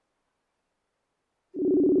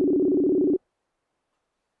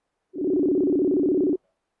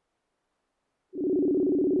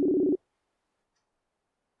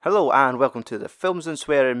Hello and welcome to the Films and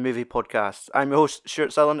Swearing Movie Podcast. I'm your host,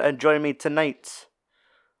 Stuart Sutherland, and joining me tonight,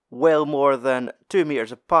 well more than 2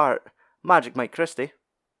 metres apart, Magic Mike Christie.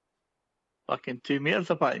 Fucking 2 metres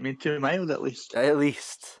apart, you mean 2 miles at least. At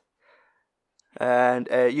least. And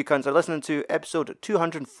you cunts are listening to episode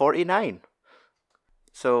 249.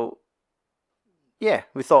 So, yeah,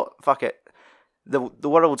 we thought, fuck it. The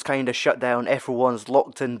world's kind of shut down, everyone's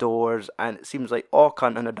locked indoors, and it seems like all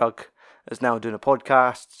cunt and a dug is now doing a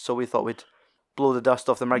podcast, so we thought we'd blow the dust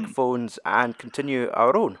off the microphones and continue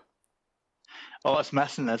our own. All it's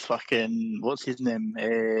missing is fucking, what's his name?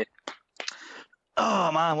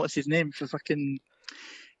 What's his name? For fucking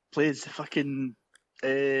plays fucking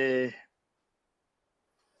he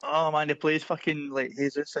plays fucking like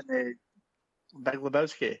Jesus in the Big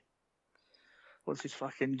Lebowski. What's his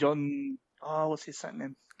fucking what's his second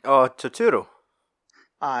name? Oh, Totoro.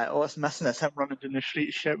 All it's missing is him running down the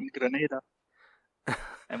street shouting Grenada.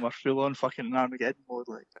 And we're full on fucking Armageddon mode,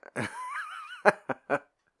 like.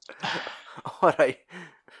 Alright.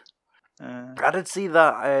 I did see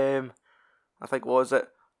that, I think, was it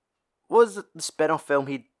the spin-off film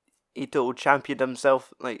he told championed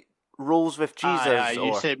himself, like, Rolls with Jesus?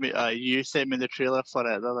 You sent me the trailer for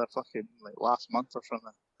it the other fucking, like, last month or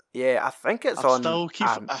something. Yeah, I think it's on...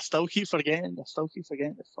 I still keep forgetting to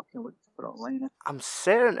fucking look for it online. I'm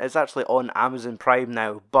certain it's actually on Amazon Prime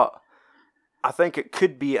now, but I think it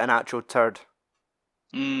could be an actual turd.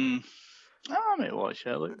 I might watch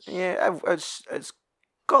it. Yeah, it's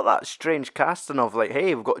got that strange casting of, like,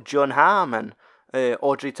 hey, we've got John Hamm and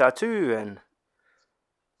Audrey Tautou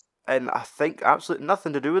and I think absolutely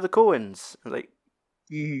nothing to do with the Coens. Like,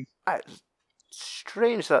 it's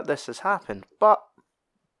strange that this has happened, but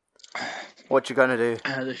what you gonna do?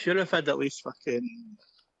 They should have had at least fucking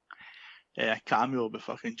a cameo with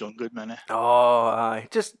fucking John Goodman. Oh, aye.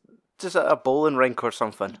 Just at a bowling rink or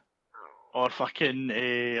something. Or fucking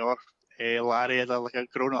Larry as a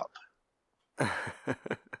grown up.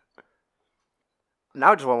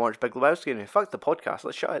 Now I just want to watch Big Lebowski and fuck the podcast.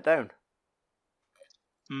 Let's shut it down.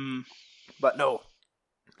 But no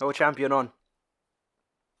champion on.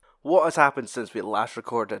 What has happened since we last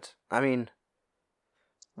recorded? I mean,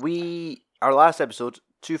 our last episode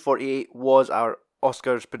 248 was our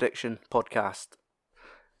Oscars prediction podcast,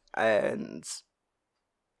 and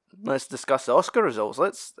let's discuss the Oscar results.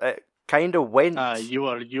 It kind of went. You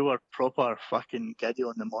were proper fucking giddy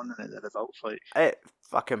on the morning of the results. Like, it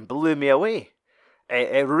fucking blew me away.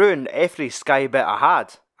 It ruined every Sky bet I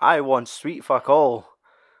had. I won sweet fuck all.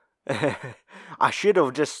 I should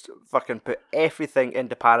have just fucking put everything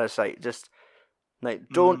into Parasite. Just, like,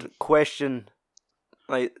 don't question,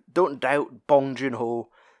 like, don't doubt Bong Joon-ho.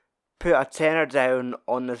 Put a tenner down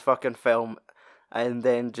on this fucking film and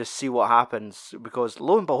then just see what happens. Because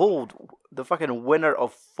lo and behold, the fucking winner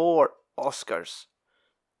of 4 Oscars,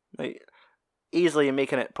 like, easily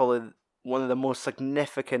making it probably one of the most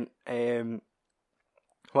significant,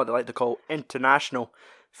 what they like to call international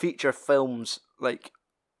feature films, like,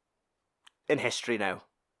 in history now.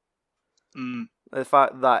 The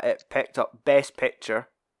fact that it picked up Best Picture,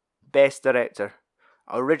 Best Director,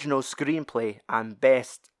 Original Screenplay, and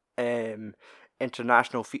Best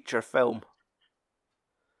International Feature Film.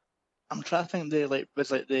 I'm trying to think.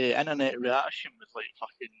 The internet reaction was like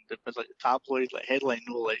fucking. It was like the tabloid like headline,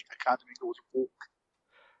 no, like Academy goes woke.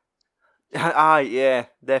 Yeah,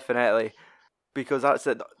 definitely, because that's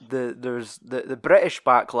it. There's the British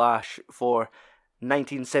backlash for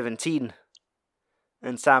 1917.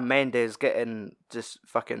 And Sam Mendes getting just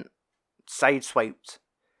fucking sideswiped.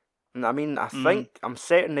 And I mean, I'm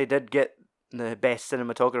certain they did get the best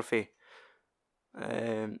cinematography.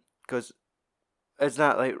 Because isn't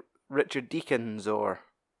that like Richard Deakins or?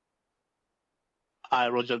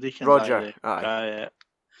 Roger Deakins. Roger.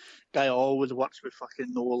 Guy always works with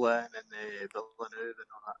fucking Nolan and Villeneuve and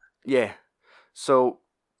all that. Yeah. So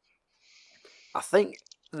I think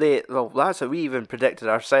that's how we even predicted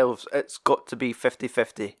ourselves. It's got to be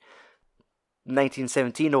 50-50.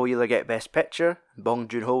 1917 will either get Best Picture, Bong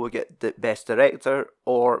Joon-ho will get the Best Director,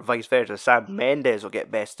 or vice versa. Sam Mendes will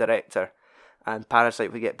get Best Director, and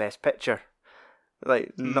Parasite will get Best Picture.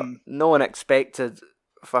 Like, no one expected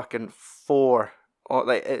fucking 4, or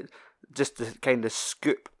like just to kind of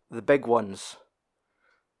scoop the big ones.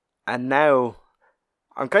 And now,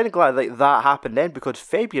 I'm kind of glad like that happened then, because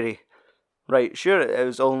February. Right, sure, it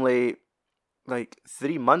was only, like,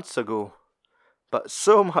 3 months ago, but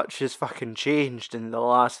so much has fucking changed in the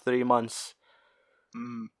last 3 months.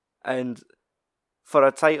 And for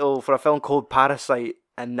a film called Parasite,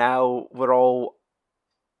 and now we're all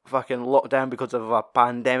fucking locked down because of a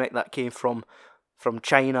pandemic that came from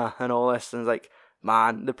China and all this, and like,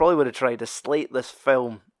 man, they probably would have tried to slate this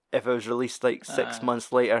film if it was released like 6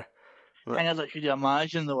 months later. And I was like, could you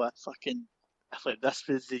imagine though, if like this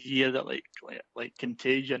was the year that like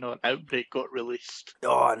Contagion or Outbreak got released?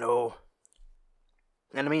 Oh, I know.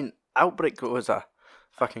 And I mean, Outbreak was a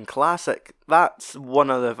fucking classic. That's one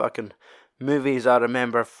of the fucking movies I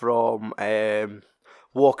remember from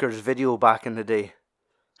Walker's Video back in the day.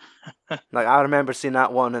 Like, I remember seeing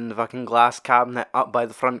that one in the fucking glass cabinet up by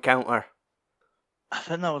the front counter. I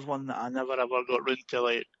think that was one that I never ever got round to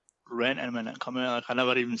like renting when it came out. Like I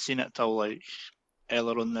never even seen it till like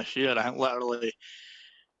earlier on this year. I think literally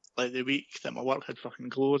like the week that my work had fucking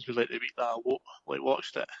closed was like the week that I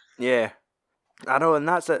watched it. Yeah, I know, and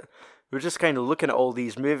that's it. We're just kind of looking at all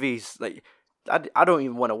these movies. Like, I don't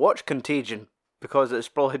even want to watch Contagion because it's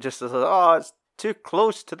probably just it's too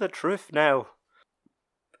close to the truth now.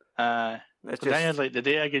 It's just then, like the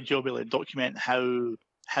day I get job like document how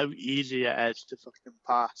easy it is to fucking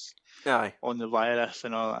pass on the virus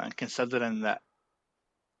and all that, and considering that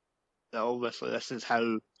obviously this is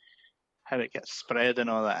how it gets spread and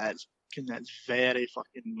all that, it's very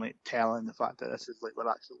fucking like telling the fact that this is like we're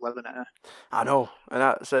actually living it. I know, and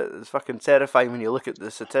that's it. It's fucking terrifying when you look at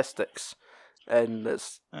the statistics, and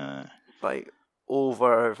it's like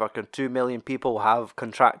over fucking 2 million people have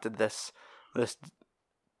contracted this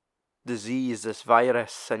disease, this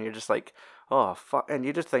virus, and you're just like, oh fuck, and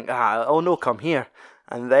you just think, oh no, come here,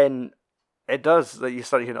 and then it does. Like you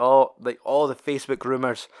start hearing all the Facebook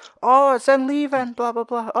rumors. Oh, it's in leaving, blah blah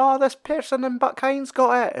blah. Oh, this person in Buckhein's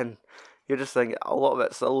got it, and you're just thinking a lot of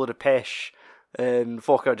it's a load of pish, and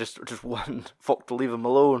folk are just want folk to leave them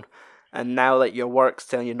alone. And now that your work's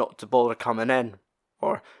telling you not to bother coming in,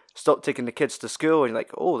 or stop taking the kids to school, and you're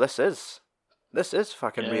like, oh, this is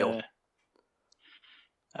fucking real.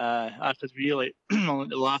 Because we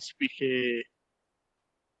the last week,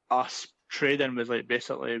 us trading was like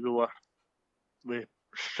basically we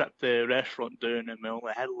stripped the restaurant down and we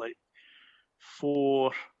only had like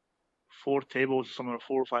four tables, somewhere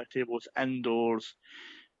 4 or 5 tables indoors.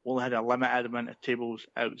 We only had a limited amount of tables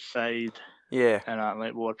outside. Yeah. And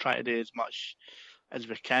we were trying to do as much as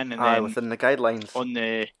we can. And then within the guidelines. On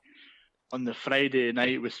the Friday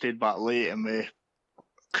night we stayed back late and we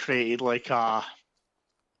created like a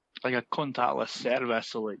contactless service.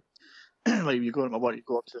 So like you go into work, you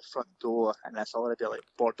go up to the front door and it's already like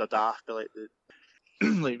boarded off. Like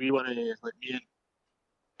we were like me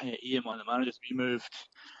and Ian, one of the managers, we moved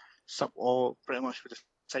all pretty much we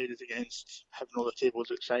decided against having all the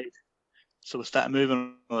tables outside. So we started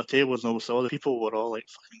moving all the tables, and obviously all the people were all like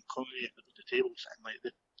fucking congregating at the tables, and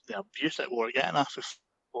like the abuse that we were getting after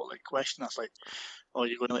like question us like, oh,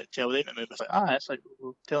 you're going to like tell them to move? It's like, it's like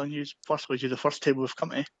we're telling you first because you're the first table we've come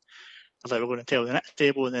to. I was like, we're going to tell the next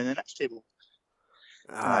table and then the next table.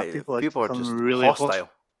 People are just really hostile.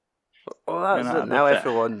 Oh, that's it. Now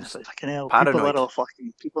everyone's paranoid. People are all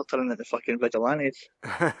fucking people turning into fucking vigilantes.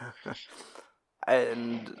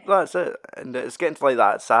 And that's it. And it's getting to like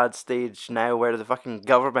that sad stage now where the fucking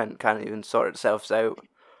government can't even sort itself out,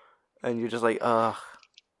 and you're just like, ugh.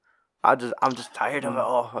 I'm just tired of it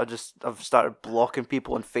all. I've started blocking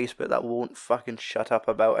people on Facebook that won't fucking shut up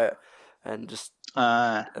about it, and it's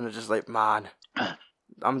just like, man,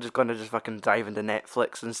 I'm just gonna just fucking dive into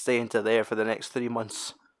Netflix and stay into there for the next 3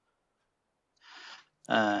 months.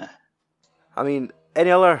 I mean, any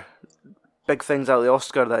other big things out of the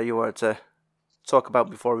Oscar that you wanted to talk about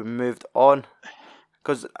before we moved on?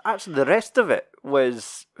 Because actually the rest of it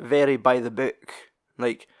was very by the book.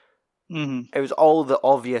 Like, it was all the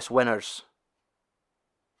obvious winners.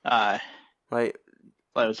 Aye. Like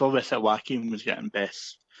it was obvious that Joaquin was getting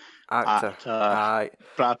best actor. Aye.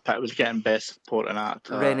 Brad Pitt was getting best supporting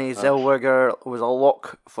actor. Renee Zellweger was a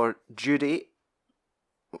lock for Judy.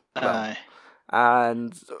 Aye.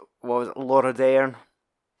 And what was it, Laura Dern?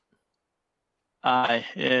 Aye,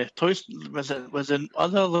 yeah. Was it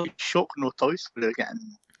other like Shock No Toy Story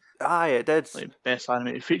getting? Aye, it did. Like best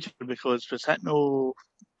animated feature because was it no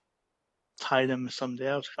tied in with somebody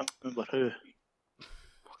else? I can't remember who.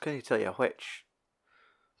 I couldn't tell you which.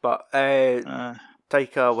 But Taika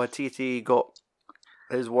Waititi got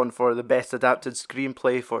his one for the best adapted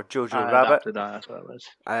screenplay for Jojo Rabbit. That's what it was.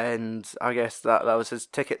 And I guess that was his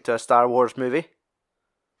ticket to a Star Wars movie.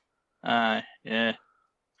 Aye, yeah.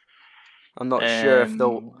 I'm not sure if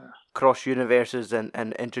they'll cross universes and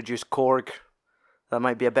introduce Korg. That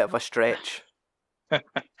might be a bit of a stretch. But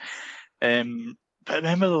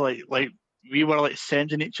remember, like we were like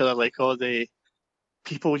sending each other like all the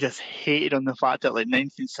people just hated on the fact that like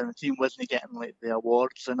 1917 wasn't getting like the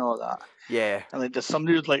awards and all that. Yeah. And like there's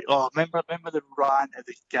somebody who's like, oh, remember the rant of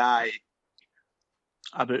the guy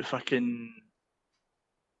about fucking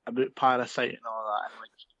about Parasite and all that, and like,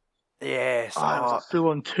 Yes. it was a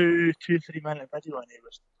full-on 3 minute video, and it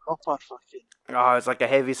was proper fucking It's like a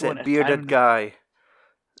heavy-set going to bearded town. guy.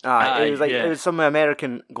 It was like yeah. it was some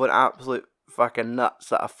American going absolute fucking nuts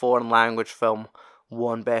that a foreign language film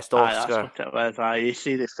won Best Oscar. That's what it was. You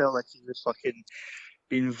see, they felt like he was fucking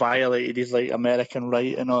being violated. His like American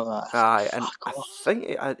right and all that. And Fuck I off.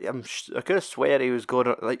 think I could have swear he was going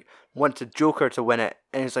to like wanted Joker to win it,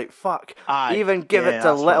 and he's like, "Fuck, even give it to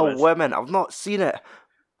that's what it Little was. Women." I've not seen it,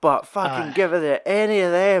 but fucking give it to any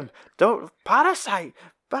of them. Don't Parasite,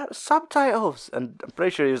 but subtitles, and I'm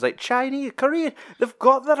pretty sure he was like Chinese, Korean. They've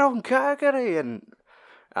got their own category, and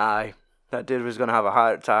that dude was gonna have a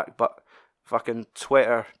heart attack, but fucking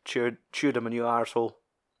Twitter chewed him a new arsehole.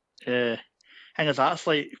 Yeah. Thing is, that's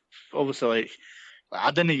like, obviously, like,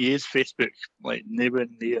 I didn't use Facebook, like, nowhere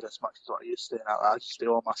near as much as what I used to. And I just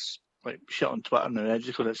do all my, like, shit on Twitter now, just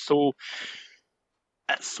because it's so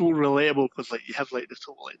relatable, because, like, you have, like, the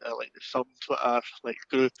film Twitter, like,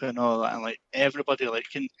 group and all that, and, like, everybody, like,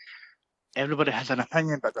 everybody has an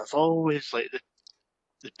opinion, but there's always, like,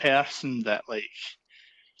 the person that, like,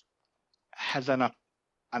 has an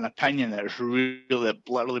opinion that really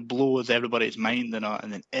literally blows everybody's mind and all,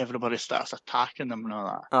 and then everybody starts attacking them and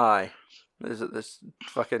all that. This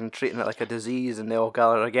fucking treating it like a disease, and they all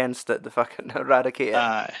gather against it to fucking eradicate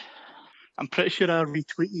it. I'm pretty sure I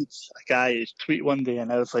retweeted a guy's tweet one day,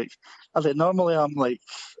 and I was like, normally I'm like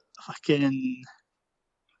fucking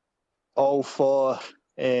all for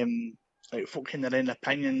like fucking their own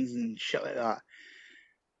opinions and shit like that.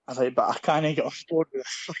 I was like, but I can't get on board with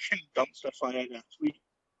a fucking dumpster fire in a tweet.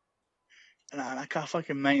 And I can't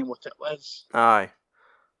fucking mind what it was. But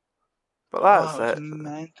that's it.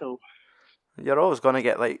 Mental. You're always gonna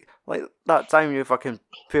get like that time you fucking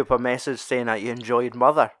poop a message saying that you enjoyed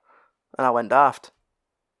Mother, and I went daft.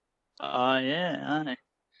 Yeah, aye.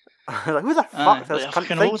 Like, who the fuck does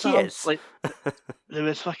cunt think he is? Like, there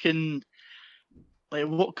was fucking, like,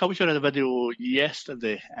 what culture had a video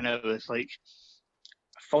yesterday, and it was like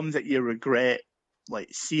films that you regret, like,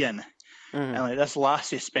 seeing. And like this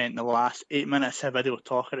lassie spent the last 8 minutes of a video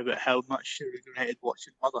talking about how much she regretted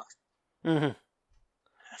watching Mother.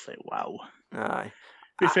 It's like, wow. To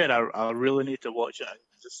be fair, I really need to watch it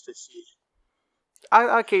just to see.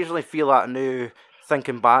 I occasionally feel that now,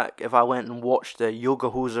 thinking back, if I went and watched the Yoga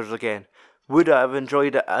Hosers again, would I have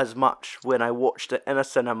enjoyed it as much when I watched it in a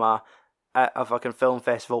cinema at a fucking film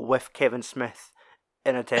festival with Kevin Smith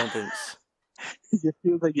in attendance? You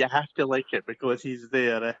feel like you have to like it because he's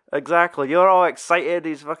there. Exactly. You're all excited.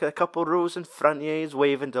 He's fucking a couple rows in front of you. He's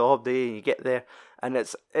waving to all day, and you get there, and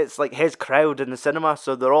it's like his crowd in the cinema,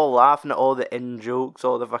 so they're all laughing at all the in jokes,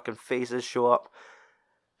 all the fucking faces show up.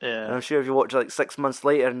 Yeah. And I'm sure if you watch it like 6 months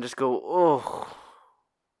later and just go, oh.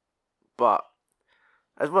 But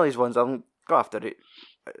as one of these ones, I'm go after it.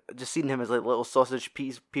 Just seeing him as like little sausage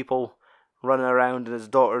piece people running around, and his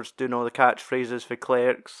daughter's doing all the catchphrases for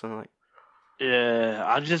clerks, and like. Yeah,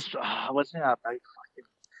 I wasn't that big fucking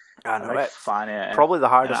fan of it. Probably the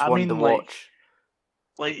hardest one to watch.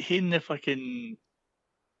 Like hearing the fucking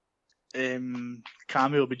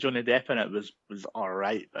cameo with Johnny Depp in it was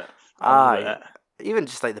alright, but even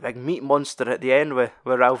just like the big meat monster at the end with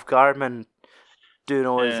Ralph Garman doing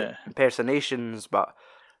all his impersonations, but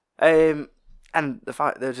and the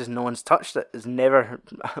fact that just no one's touched it is never.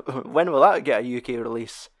 When will that get a UK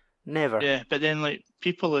release? Never. Yeah, but then like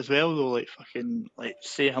people as well though, like fucking like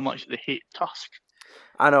say how much they hate Tusk.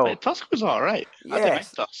 I know. Like, Tusk was alright. Yes, I didn't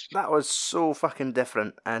like Tusk. That was so fucking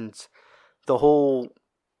different, and the whole.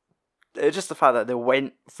 It's just the fact that they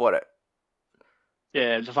went for it.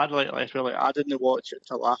 Yeah, the fact like I didn't watch it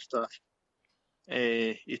till after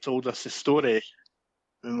he told us the story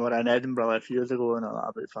when we were in Edinburgh a few years ago and all that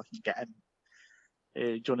about fucking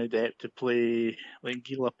getting Johnny Depp to play like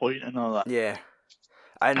Gila Point and all that. Yeah.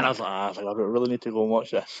 And I was like, I really need to go and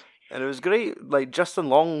watch this. And it was great, like Justin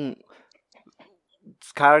Long's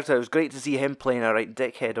character, it was great to see him playing a right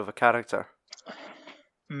dickhead of a character.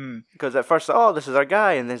 Because at first, this is our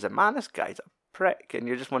guy, and then there's man, this guy's a prick, and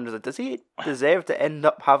you're just wondering, does he deserve to end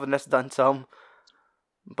up having this done to him?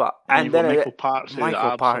 But and then Michael Parks,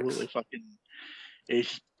 absolutely fucking,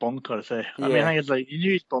 he's bonkers. I mean, I think it's like you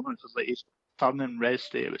knew he's bonkers because like his turn in Red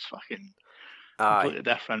State was fucking completely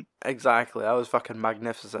different. Exactly, that was fucking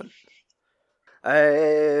magnificent.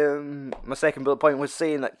 My second bullet point was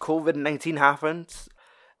saying that COVID-19 happened.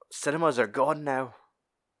 Cinemas are gone now.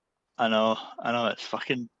 I know, it's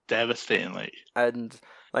fucking devastating. And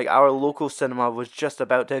our local cinema was just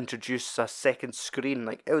about to introduce a second screen.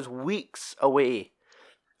 Like, it was weeks away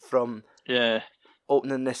from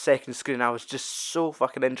opening this second screen, I was just so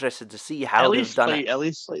fucking interested to see how they've done it. At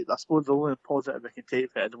least, like, I suppose the only positive we can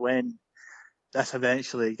take from it is when this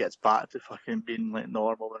eventually gets back to fucking being like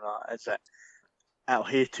normal and that, is that it'll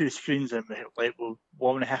have 2 screens and we'll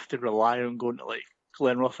won't have to rely on going to like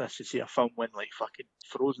Glenrothes to see a film when like fucking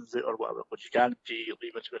Frozen's out or whatever, which you guarantee you'll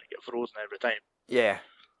leave it's going to get Frozen every time. Yeah.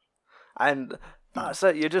 And that's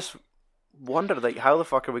it. You just wonder, like, how the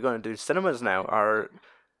fuck are we going to do cinemas now? Are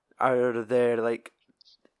there like,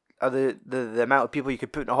 are the amount of people you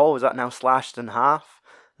could put in a hall, is that now slashed in half?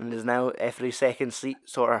 And is now every second seat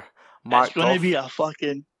sort of marked It's going off? to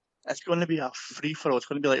be a free for all. It's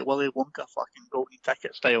going to be like Willy Wonka fucking golden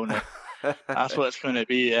ticket style now. That's what it's going to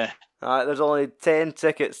be. Yeah. There's only 10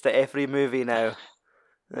 tickets to every movie now.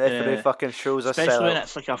 Every fucking show's a sellout. Especially when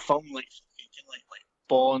it's like a film like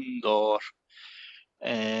Bond or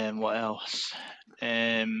what else?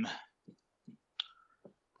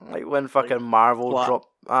 Like when fucking Marvel dropped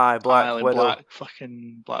Black Widow.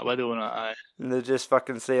 Black Widow and that, and they just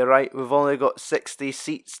fucking say, right, we've only got 60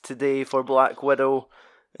 seats today for Black Widow,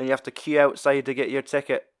 and you have to queue outside to get your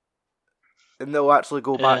ticket. And they'll actually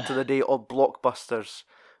go back to the day of blockbusters,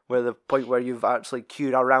 where the point where you've actually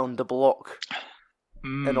queued around the block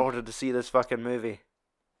in order to see this fucking movie.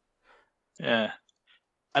 Yeah.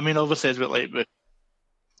 I mean, obviously, as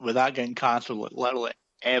with that getting cancelled, like, literally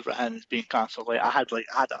everything is being cancelled. Like, I had a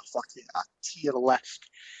tier list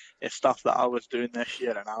of stuff that I was doing this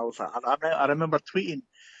year, and I was like, I remember tweeting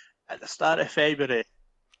at the start of February,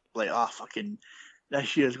 like, fucking,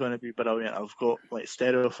 this year's going to be brilliant. I've got like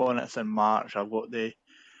Stereophonics in March. I've got the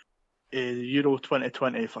Euro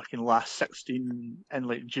 2020 fucking last 16 in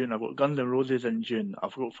like June. I've got Guns N' Roses in June.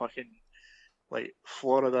 I've got fucking like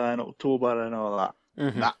Florida in October and all that.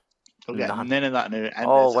 Nah, I'll get none of that now. And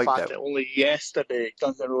it's the fact that only yesterday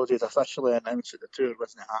Guns N' Roses officially announced that the tour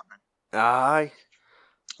wasn't happening. Aye.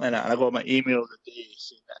 And I got my email the day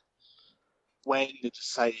saying that when they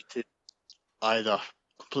decide to either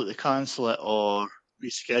completely cancel it or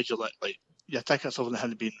reschedule it, like your tickets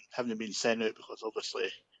haven't been sent out because obviously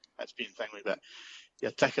it's been thingy, but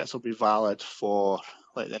your tickets will be valid for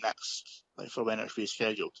like the next, like for when it's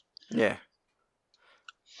rescheduled. Yeah.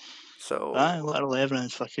 So literally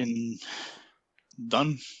everything's fucking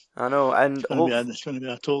done. I know, and it's going to be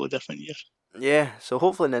a totally different year. Yeah, so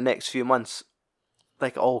hopefully in the next few months,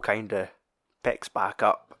 like, all kind of picks back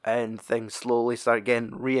up and things slowly start getting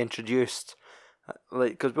reintroduced.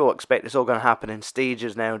 Like, because we'll expect it's all going to happen in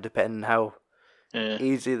stages now, depending how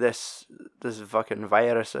easy this fucking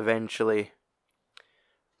virus eventually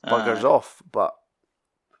buggers off. But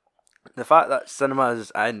the fact that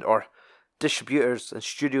cinemas or distributors and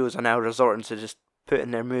studios are now resorting to just putting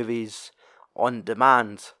their movies on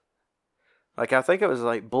demand. Like, I think it was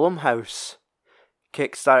like Blumhouse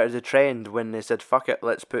kickstarted the trend when they said, fuck it,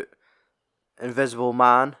 let's put Invisible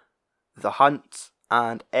Man, The Hunt,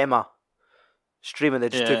 and Emma streaming. They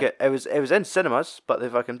just took it. It was in cinemas, but they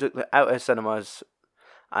fucking took it out of cinemas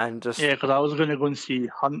and just... Yeah, because I was going to go and see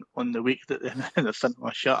Hunt on the week that the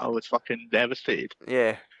cinema shut. I was fucking devastated.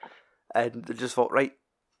 Yeah. And they just thought, right,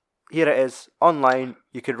 here it is, online,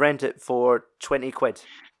 you could rent it for 20 quid.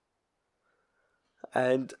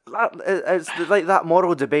 And it's like that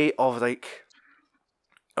moral debate of like,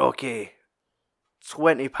 okay,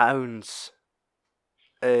 £20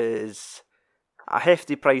 is a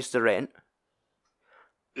hefty price to rent.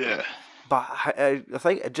 Yeah. But I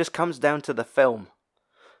think it just comes down to the film.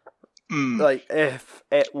 Like, if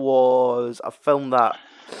it was a film that,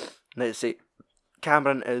 let's say,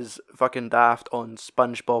 Cameron is fucking daft on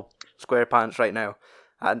SpongeBob SquarePants right now,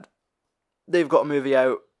 and they've got a movie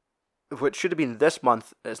out which should have been this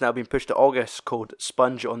month. It's now been pushed to August, called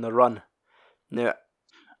Sponge on the Run. Now,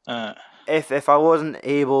 if I wasn't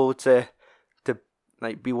able to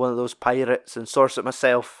like be one of those pirates and source it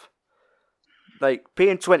myself, like,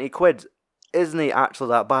 paying 20 quid isn't actually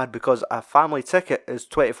that bad, because a family ticket is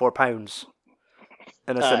 £24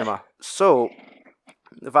 in a cinema. So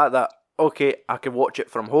the fact that, okay, I can watch it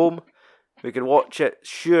from home, we can watch it,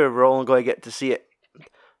 sure, we're only going to get to see it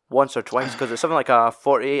once or twice, because it's something like a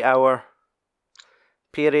 48-hour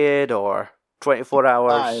period or 24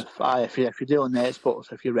 hours. Aye, if you do it on the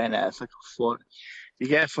Xbox, if you rent it, it's like you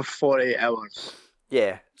get it for 48 hours.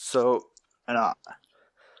 Yeah, so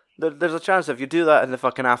there's a chance if you do that in the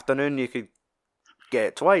fucking afternoon, you could get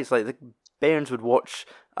it twice. Like, the Bairns would watch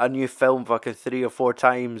a new film fucking 3 or 4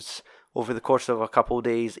 times over the course of a couple of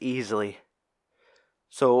days easily.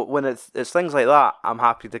 So when it's things like that, I'm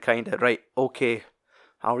happy to kind of, right, okay,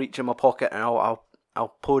 I'll reach in my pocket and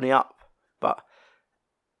I'll pony up. But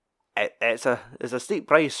it's a steep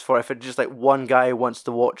price for if it's just like one guy wants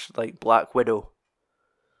to watch like Black Widow.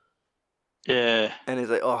 Yeah. And he's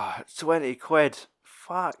like, oh, 20 quid.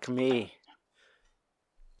 Fuck me.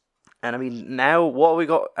 And I mean, now what have we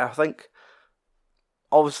got? I think,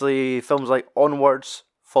 obviously, films like Onwards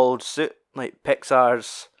followed suit, like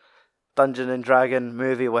Pixar's Dungeon and Dragon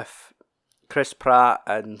movie with Chris Pratt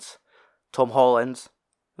and Tom Holland.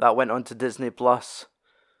 That went on to Disney Plus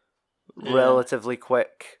relatively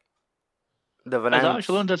quick. They've Is that announced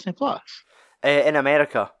actually on Disney Plus? in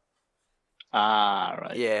America. Ah,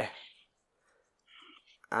 right. Yeah.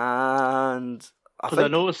 And I Because I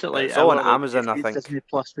think noticed that, like, it's all on everyone, Amazon, I think. Disney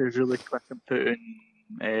Plus was really quick in putting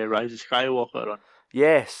Rise of Skywalker on.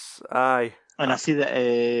 Yes, aye. And I see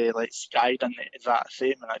that, like, Sky done the exact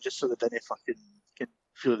same, and I just so they didn't fucking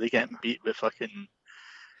feel they getting beat with fucking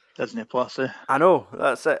Disney Plus. I know,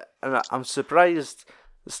 that's it. And I'm surprised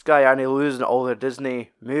Sky aren't losing all their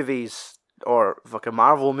Disney movies or fucking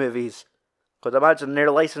Marvel movies. Because I imagine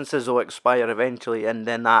their licenses will expire eventually, and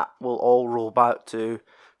then that will all roll back to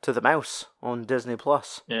the mouse on Disney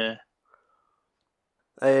Plus. Yeah.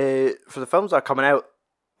 For the films that are coming out,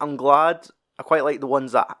 I'm glad. I quite like the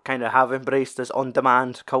ones that kind of have embraced this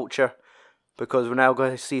on-demand culture, because we're now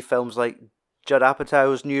going to see films like Judd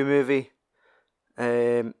Apatow's new movie,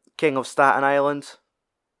 King of Staten Island.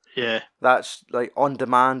 Yeah. That's like on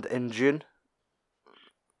demand in June.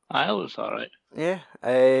 It looks alright. Yeah.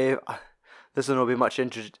 This will not be much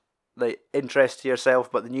interest to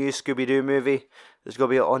yourself, but the new Scooby-Doo movie is going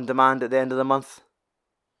to be on demand at the end of the month.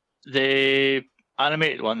 The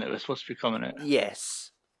animated one that was supposed to be coming out.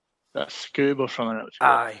 Yes. That Scuba from it.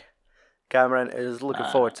 Aye. Cameron is looking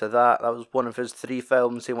forward to that. That was one of his 3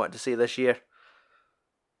 films he wanted to see this year.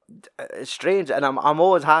 It's strange, and I'm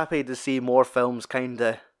always happy to see more films kind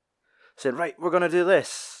of saying, right, we're going to do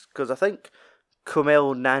this. Because I think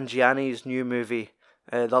Kumail Nanjiani's new movie,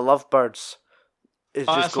 The Lovebirds, is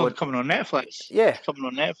just going... coming on Netflix. Yeah. It's coming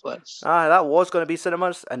on Netflix. That was going to be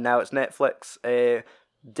cinemas, and now it's Netflix.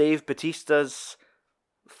 Dave Bautista's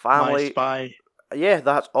family... My Spy. Yeah,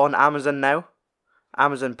 that's on Amazon now.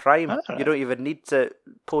 Amazon Prime. Right. You don't even need to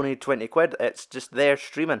pony 20 quid. It's just there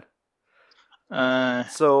streaming.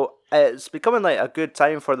 So it's becoming like a good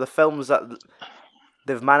time for the films that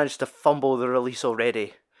they've managed to fumble the release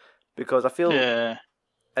already. Because I feel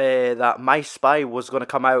that My Spy was going to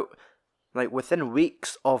come out like within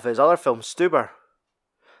weeks of his other film, Stuber.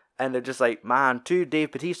 And they're just like, man, 2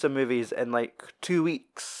 Dave Bautista movies in like 2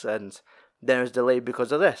 weeks. And then it was delayed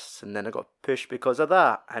because of this. And then it got pushed because of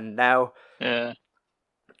that. And now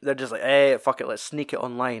they're just like, hey, fuck it, let's sneak it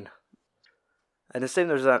online. And the same,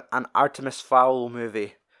 there's an Artemis Fowl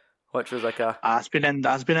movie, which was like a... It's been in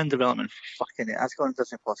development for fucking it. That's going on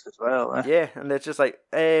Disney Plus as well. Yeah, and it's just like,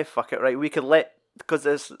 fuck it, right, we could let... Because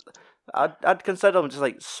it's... I'd consider them just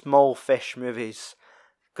like small fish movies.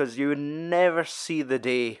 Because you would never see the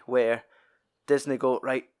day where Disney go,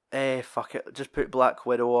 right, fuck it, just put Black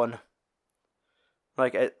Widow on.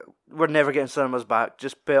 Like, we're never getting cinemas back,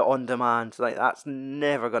 just put it on demand. Like, that's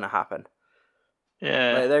never going to happen.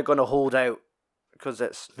 Yeah. Like, they're going to hold out. Because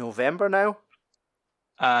it's November now.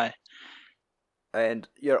 Aye. And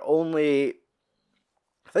you're only...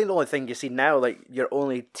 I think the only thing you see now, like, your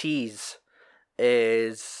only tease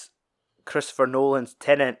is Christopher Nolan's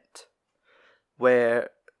Tenet,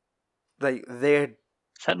 where, like, they're...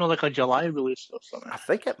 Is that not like a July release or something? I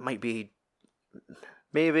think it might be...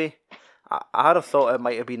 Maybe. I'd have thought it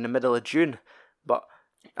might have been the middle of June, but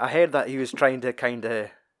I heard that he was trying to kind of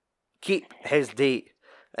keep his date,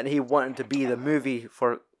 and he wanted to be the movie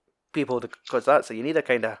for people to... Because that's it, you need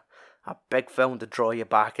a big film to draw you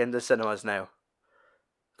back into cinemas now.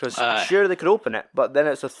 Because sure, they could open it, but then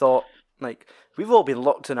it's a thought, like, we've all been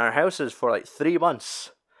locked in our houses for like 3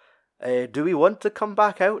 months. Do we want to come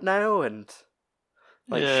back out now? And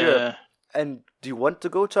like, sure. And do you want to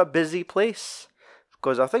go to a busy place?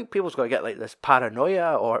 Because I think people's going to get like this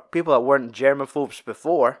paranoia, or people that weren't germaphobes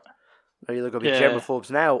before are either going to be germaphobes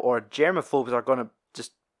now, or germaphobes are going to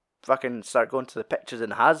just fucking start going to the pictures in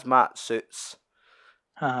hazmat suits.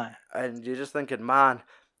 And you're just thinking, man,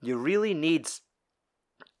 you really need...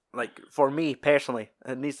 Like, for me, personally,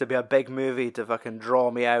 it needs to be a big movie to fucking draw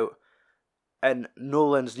me out. And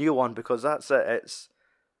Nolan's new one, because that's it. It's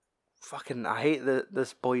fucking... I hate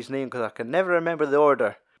this boy's name, because I can never remember the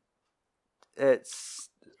order. It's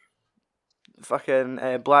fucking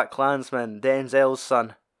Black Klansman, Denzel's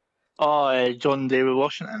son. Oh, John David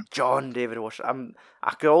Washington. John David Washington.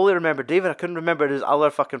 I could only remember David. I couldn't remember his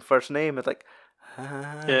other fucking first name. It's like...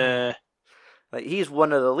 Like, he's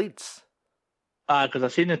one of the leads. Because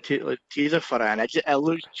I've seen the teaser for it, and it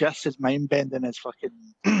looks just as mind-bending as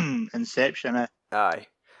fucking Inception. Aye.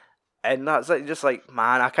 And that's like, just like,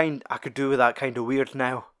 man, I could do with that kind of weird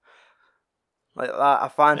now. Like that, I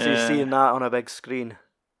fancy Yeah. seeing that on a big screen.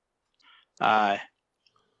 Aye.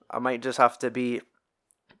 I might just have to be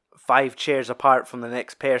 5 chairs apart from the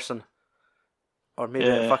next person. Or maybe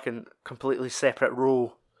a Yeah. fucking completely separate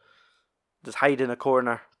row. Just hide in a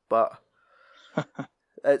corner. But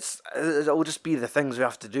it'll just be the things we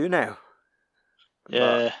have to do now.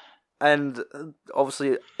 Yeah. And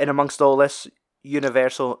obviously, in amongst all this,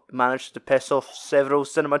 Universal managed to piss off several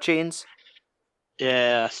cinema chains.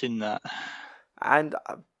 Yeah, I seen that. And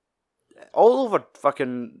all over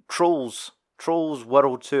fucking Trolls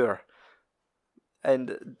World Tour.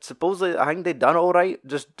 And supposedly, I think they done alright,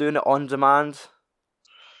 just doing it on demand.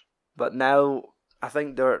 But now, I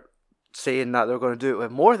think they're saying that they're going to do it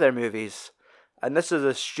with more of their movies. And this is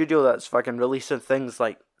a studio that's fucking releasing things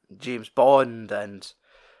like James Bond and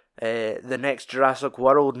the next Jurassic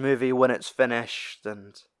World movie when it's finished.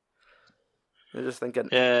 And they're just thinking,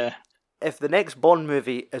 Yeah. if the next Bond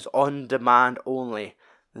movie is on demand only,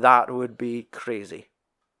 that would be crazy.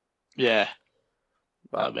 Yeah.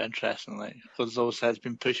 But That'd be interesting, like, because those has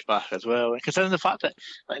been pushed back as well. And considering the fact that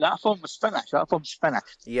like that film was finished,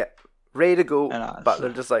 yep, ready to go, And but they're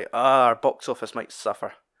just like, our box office might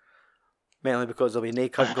suffer. Mainly because there'll be no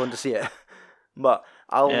cunt going to see it. But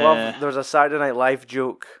I love, there's a Saturday Night Live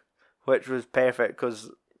joke, which was perfect,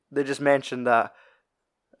 because they just mentioned that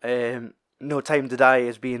No Time to Die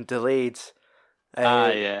is being delayed.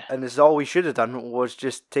 yeah. And this is all we should have done was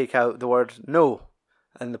just take out the word no.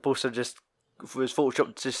 And the poster just was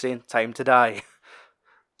photoshopped just saying time to die.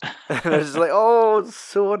 And I was like, oh, it's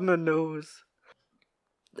so on the nose.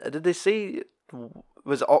 Did they say,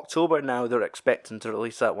 was it October now they're expecting to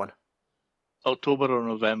release that one? October or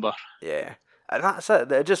November. Yeah. And that's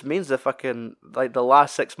it. It just means the fucking, like, the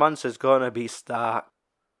last 6 months is gonna be stacked.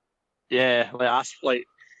 Yeah, like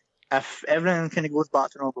if everything kind of goes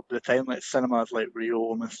back to normal by the time like cinemas like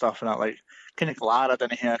reopen and stuff and that, like kind of glad I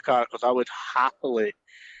didn't hear a car because I would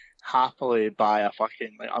happily buy a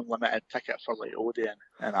fucking like unlimited ticket for like Odeon,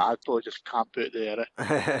 and I'd probably just camp out there.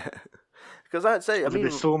 Because that's it. I There'd mean,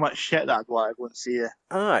 be so much shit that I'd want to go and see it.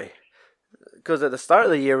 aye. Because at the start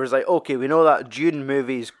of the year, it was like, okay, we know that June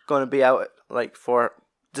movie's going to be out like for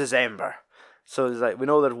December. So it's like, we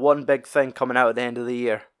know there's one big thing coming out at the end of the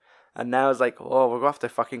year. And now it's like, oh, we're going to have to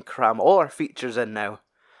fucking cram all our features in now.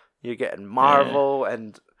 You're getting Marvel,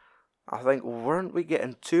 and I think, weren't we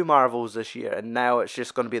getting 2 Marvels this year? And now it's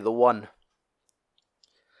just going to be the one.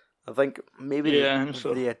 I think maybe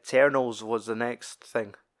the Eternals was the next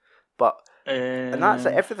thing. But, and that's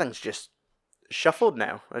it, everything's just shuffled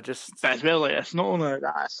now. But as well, like, it's not only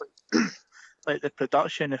that, it's like like the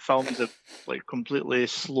production of films have like completely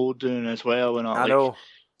slowed down as well. And I know.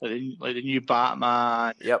 Like the new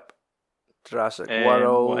Batman. Yep. Jurassic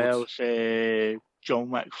World. What else? John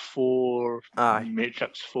Wick 4. Aye.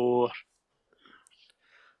 Matrix 4.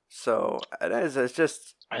 So it is. It's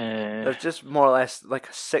just there's just more or less like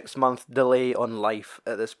a 6-month delay on life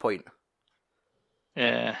at this point.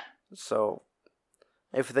 Yeah. So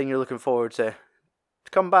everything you're looking forward to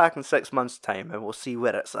come back in 6 months' time, and we'll see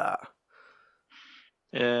where it's at.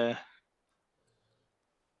 Yeah.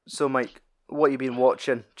 So, Mike, what have you been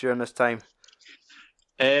watching during this time?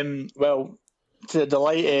 Well, to the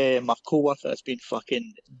delight my co-worker that's been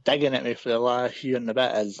fucking digging at me for the last year and a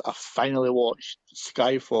bit is I finally watched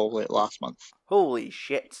Skyfall like last month. Holy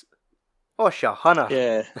shit. Oh, Shahana.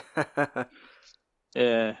 Yeah.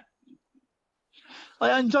 Yeah.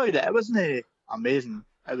 Like, I enjoyed it. It wasn't amazing.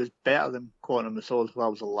 It was better than Quantum of Solace, that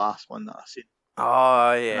was the last one that I seen.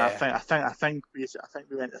 Oh yeah. And I think we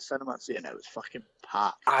went to the cinema and it was fucking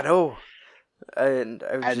packed. I know. And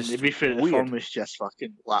it was and just to be fair, the weird. film was just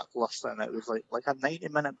fucking lackluster, and it was like a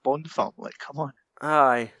 90-minute Bond film. Like, come on.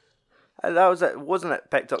 Aye. And that was it. Wasn't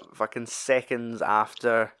it picked up fucking seconds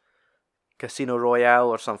after Casino Royale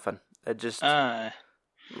or something? It just like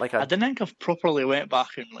I didn't think I've properly went back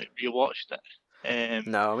and like rewatched it.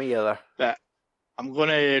 No, me either. But I'm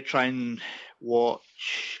gonna try and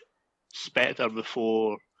watch Spectre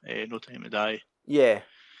before No Time to Die. Yeah.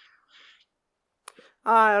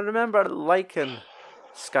 I remember liking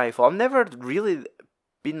Skyfall. I've never really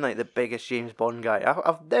been like the biggest James Bond guy.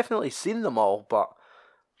 I've definitely seen them all, but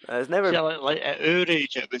it's never. Yeah, like at our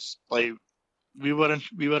age, it was like we were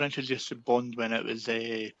introduced to Bond when it was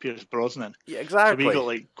Pierce Brosnan. Yeah, exactly. So we got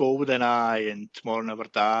like GoldenEye and Tomorrow Never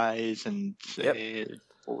Dies and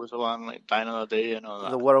what was the one like Die Another Day and all that.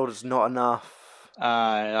 The World Is Not Enough.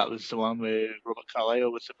 That was the one with Robert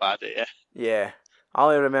Carlyle was the bad at. Yeah. I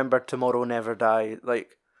only remember Tomorrow Never Die,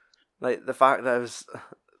 like the fact that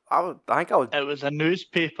It was a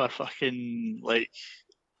newspaper fucking like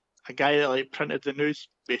a guy that like printed the news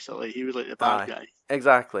basically. He was like the bad guy.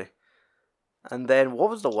 Exactly. And then what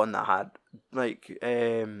was the one that had like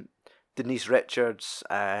Denise Richards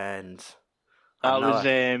and That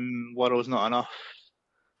another? was World's Not Enough.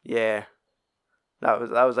 Yeah, that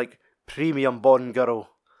was like premium Bond girl.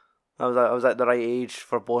 I was at the right age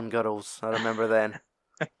for Bond girls. I remember then.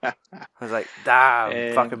 I was like,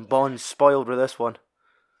 damn, fucking Bond's spoiled with this one.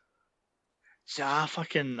 See, I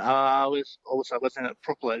wasn't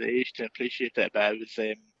properly at the age to appreciate it, but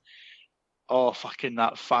it was fucking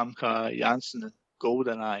that Famke Janssen and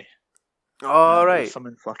GoldenEye. All There was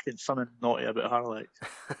right. something naughty about her, like.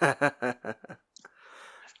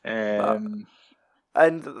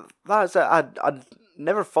 And that's it. I'd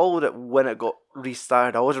never followed it when it got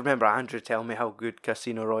restarted. I always remember Andrew telling me how good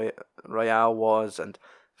Casino Royale was, and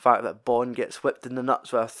the fact that Bond gets whipped in the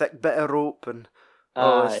nuts with a thick bit of rope and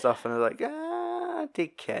all this stuff. And I was like,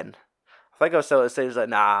 take Ken. I think I was still at the stage like,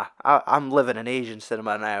 nah, I'm living in Asian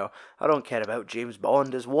cinema now. I don't care about James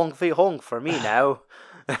Bond. It's Wong Fei Hong for me now.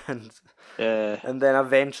 and then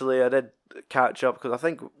eventually I did catch up because I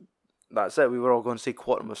think that's it. We were all going to see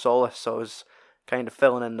Quantum of Solace, so I was kind of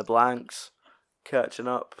filling in the blanks, catching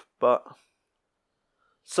up. But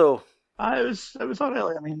so it was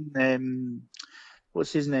alright. I mean,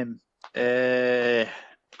 what's his name? Javier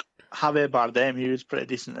Bardem. He was pretty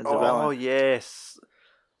decent as a villain. Oh yes,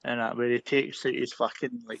 and where he takes out his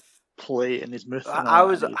fucking like plate in his mouth. I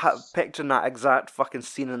was picturing that exact fucking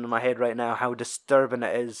scene in my head right now. How disturbing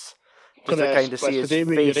it is, just to kind of see his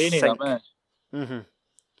face sink.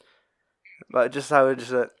 But just how it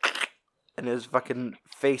just and his fucking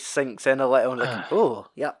face sinks in a little, and like, oh,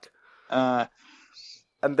 yuck. And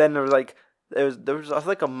then there was I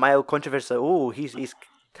think a mild controversy. Like, oh, he's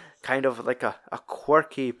kind of like a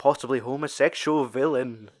quirky, possibly homosexual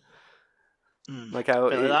villain. Like how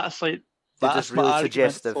that's just really my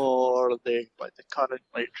suggestive for the current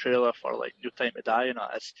trailer for New Time to Die, and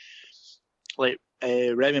that is like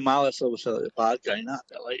Remy Malek's obviously the bad guy in that,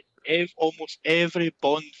 but almost every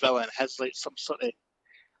Bond villain has some sort of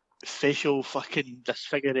facial fucking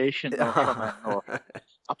disfiguration or something. Or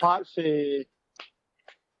apart from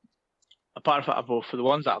for the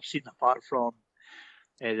ones that I've seen, apart from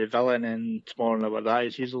the villain in Tomorrow Never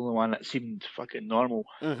Dies, he's the only one that seemed fucking normal.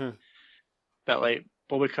 But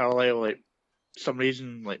Bobby Carlyle, some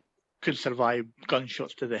reason could survive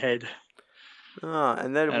gunshots to the head.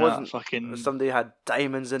 And then it wasn't somebody had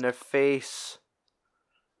diamonds in their face.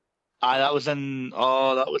 That was in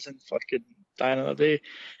fucking Die Another Day.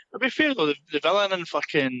 To be fair though, the villain in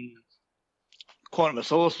fucking Quantum of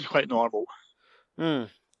Solace was quite normal.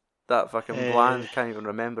 That fucking Bland can't even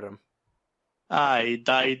remember him. He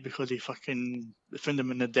died because they found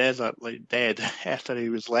him in the desert, dead, after he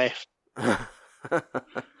was left. What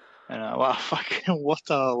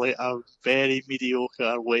a very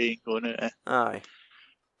mediocre way going out. Aye.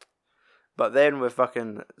 But then with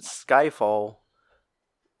fucking Skyfall.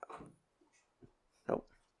 Nope.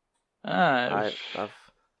 I've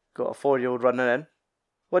got a 4-year-old running in.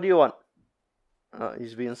 What do you want?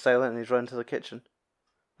 He's being silent and he's running to the kitchen.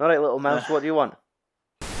 Alright, little mouse, what do you want?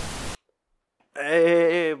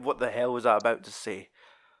 What the hell was I about to say?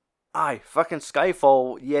 Aye, fucking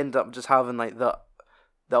Skyfall, you end up just having the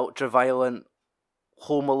ultra-violent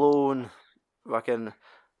Home Alone fucking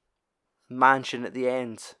mansion at the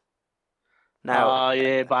end. Now,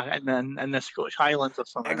 back in the Scottish Highlands or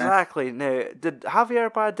something. Exactly. Now, did Javier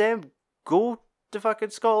Bardem go to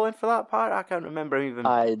fucking Scotland for that part? I can't remember even.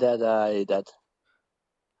 I did.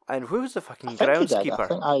 And who was the fucking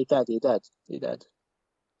groundskeeper? He did.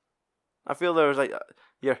 I feel there was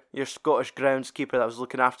your Scottish groundskeeper that was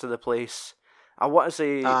looking after the place. I want to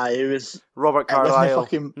say it was Robert Carlyle.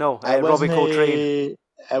 Robbie Coltrane.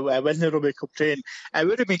 It wasn't Robbie Coltrane. It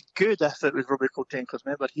would have been good if it was Robbie Coltrane, because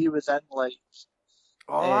remember he was in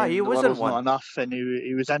he was in one. Not Enough, and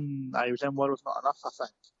he was in World's Not Enough, I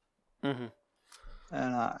think.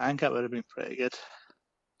 And I think it would have been pretty good.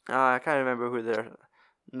 I can't remember who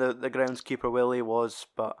the groundskeeper Willie was,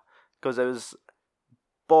 but because it was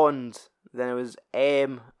Bond, then it was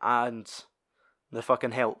M and the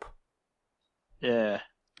fucking Help. Yeah.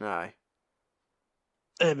 Aye.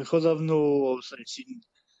 Because I've obviously seen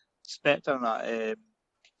Spectre and that,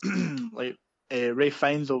 Ray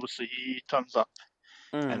Fiennes, obviously he turns up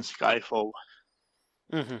in Skyfall.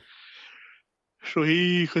 So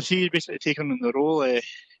because he's basically taken on the role,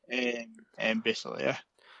 basically, yeah.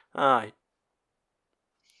 Aye.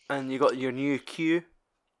 And you got your new Q.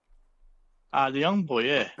 The young boy,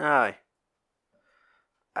 yeah. Aye.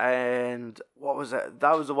 And what was it?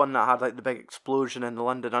 That was the one that had the big explosion in the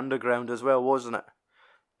London Underground as well, wasn't it?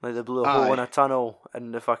 They blew a hole in a tunnel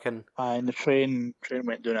and the fucking... and the train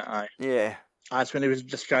went down it, aye. Yeah. That's when he was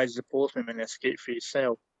disguised as a postman when he escaped from his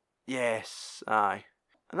cell. Yes, aye.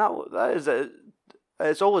 And that is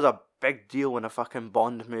it's always a big deal when a fucking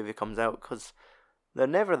Bond movie comes out, because they're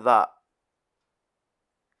never that,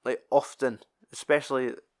 like, often,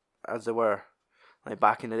 especially as they were, like,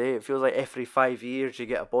 back in the day. It feels like every 5 years you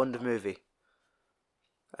get a Bond movie.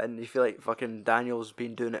 And you feel like fucking Daniel's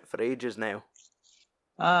been doing it for ages now.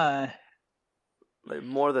 Aye. Like,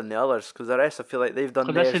 more than the others, because the rest I feel like they've done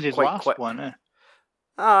Because this theirs is his quite last quick. one, eh?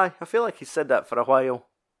 Aye, I feel like he said that for a while.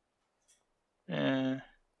 Yeah.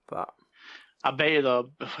 But I bet you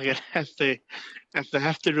though, if they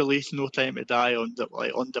have to release No Time to Die on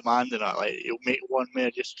demand and that, like he'll make one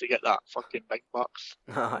more just to get that fucking big bucks.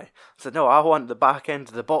 aye. I said, no, I want the back end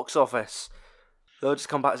of the box office. They'll just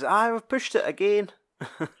come back and say, we've pushed it again.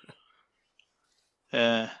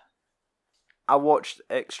 Yeah. I watched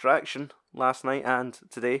Extraction last night and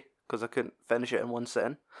today, because I couldn't finish it in one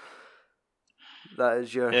sitting. That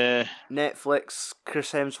is your Netflix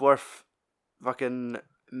Chris Hemsworth fucking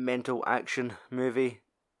mental action movie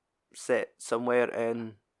set somewhere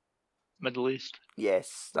in Middle East.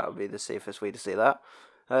 Yes, that would be the safest way to say that.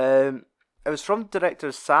 It was from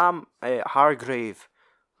director Sam Hargrave,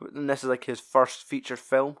 and this is like his first feature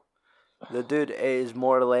film. The dude is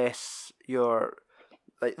more or less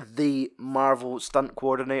the Marvel stunt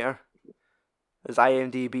coordinator. His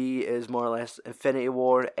IMDb is more or less Infinity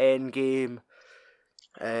War, Endgame,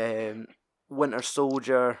 Winter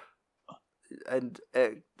Soldier, and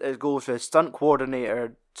it goes from stunt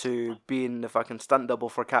coordinator to being the fucking stunt double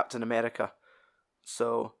for Captain America.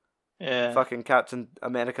 So, fucking Captain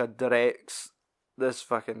America directs this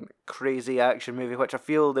fucking crazy action movie, which I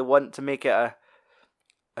feel they want to make it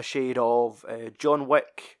a shade of John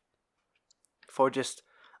Wick, for just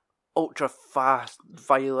ultra fast,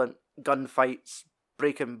 violent gunfights,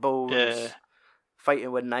 breaking bones,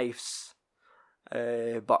 fighting with knives,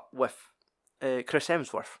 but with Chris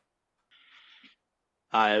Hemsworth.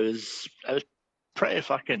 It was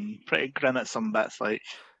pretty grim at some bits, like.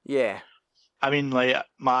 Yeah. I mean, like,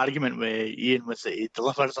 my argument with Ian was that he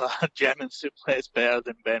delivers a German suplex better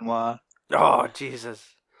than Benoit. Oh,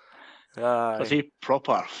 Jesus. Because he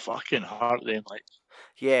proper fucking hurt them, like.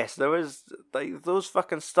 Yes, there was, like, those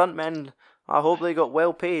fucking stuntmen, I hope they got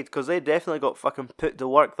well paid, because they definitely got fucking put to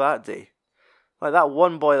work that day. Like, that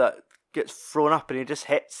one boy that gets thrown up and he just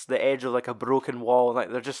hits the edge of, like, a broken wall,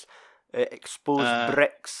 like, they're just exposed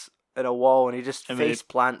bricks in a wall, and he just face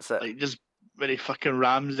plants it. Like, just when he fucking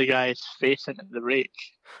rams the guy's face into the rake.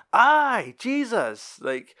 Aye, Jesus!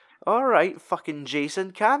 Like, alright, fucking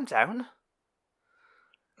Jason, calm down.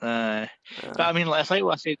 But I mean, like, it's like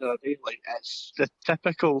what I said the other day, like, it's the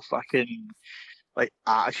typical fucking, like,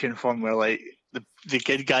 action film where, like, the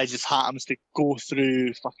good guy just happens to go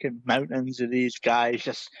through fucking mountains of these guys,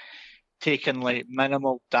 just taking, like,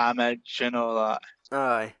 minimal damage and all that.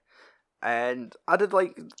 Aye. And I did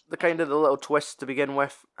like the little twist to begin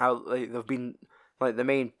with, how, like, they've been, like, the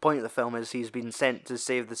main point of the film is he's been sent to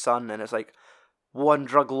save the son, and it's like, one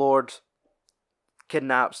drug lord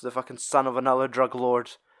kidnaps the fucking son of another drug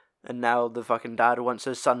lord, and now the fucking dad wants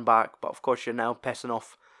his son back, but of course you're now pissing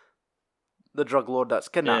off the drug lord that's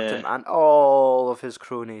kidnapped him and all of his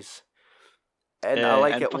cronies. And I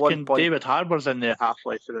like and at one point David Harbour's in there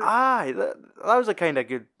halfway through. Aye, that was a kind of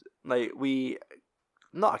good, like,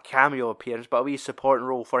 not a cameo appearance, but a wee supporting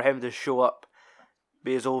role for him to show up,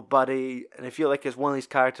 be his old buddy, and I feel like it's one of these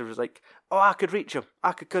characters who's like, oh, I could reach him,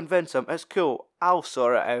 I could convince him, it's cool, I'll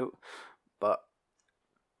sort it out. But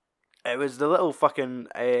it was the little fucking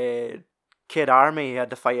kid army he had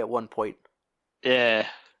to fight at one point. Yeah.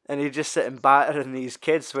 And he's just sitting battering these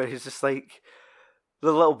kids, where he's just like,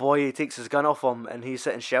 the little boy, he takes his gun off him, and he's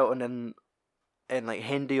sitting shouting in like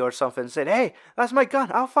Hindi or something, saying, hey, that's my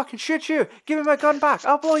gun, I'll fucking shoot you, give me my gun back,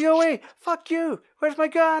 I'll blow you away, fuck you, where's my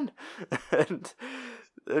gun? And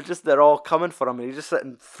they're all coming for him, and he's just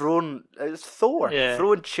sitting throwing, it's Thor,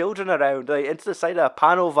 throwing children around, like, into the side of a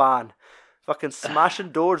panel van, fucking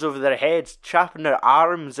smashing doors over their heads, chapping their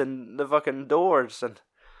arms in the fucking doors, and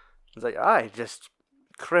it's like, just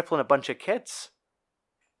crippling a bunch of kids.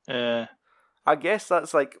 I guess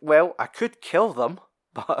that's like, well, I could kill them,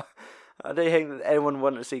 but I don't think that anyone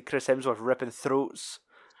wanted to see Chris Hemsworth ripping throats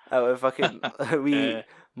out of fucking wee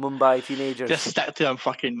Mumbai teenagers. Just stick to him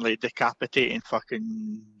fucking, like, decapitating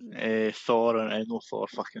fucking Thor and no Thor,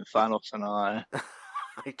 fucking Thanos and all that.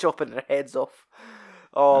 Like, chopping their heads off.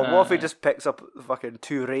 Oh, what if he just picks up fucking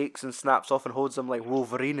 2 rakes and snaps off and holds them like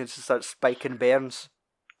Wolverine and just starts spiking burns?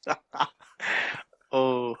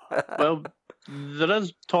 Oh, well, there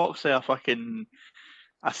is talks of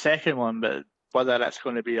a second one, but whether it's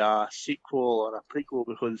going to be a sequel or a prequel,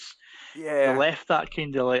 because they Yeah. left that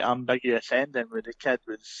kind of like ambiguous ending where the kid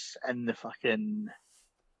was in the fucking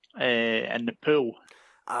in the pool,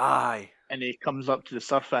 Aye. and he comes up to the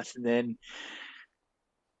surface, and then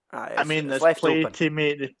I mean, It's it's left played open. to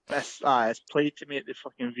make it's played to make the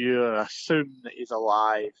fucking viewer assume that he's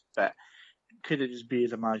alive, but could it just be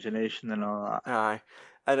his imagination and all that? Aye.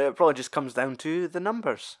 And it probably just comes down to the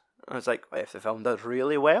numbers. I was like, if the film does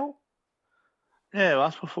really well, Yeah, well,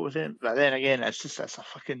 that's what I was saying. But then again, it's a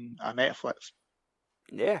fucking a Netflix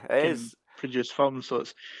yeah, it can is. produce film, so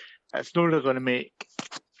it's not really going to make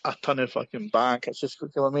a ton of fucking bank. It's just, you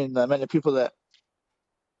know what I mean? The amount of people that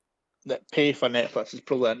pay for Netflix is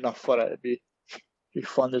probably enough for it to be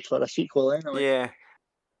funded for a sequel anyway. Yeah.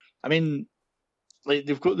 I mean, like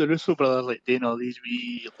they've got the Russo brothers like doing all these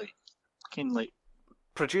wee like fucking like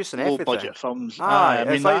Producing low everything. budget films. Aye, I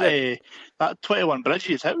mean it's like that 21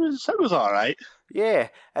 Bridges, it was alright. yeah,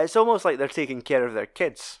 it's almost like they're taking care of their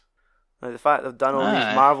kids. Like the fact they've done all these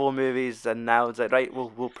Aye. Marvel movies, and now it's like, right,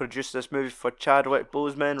 we'll produce this movie for Chadwick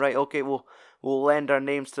Boseman, right? Okay, we'll lend our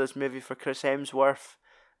names to this movie for Chris Hemsworth,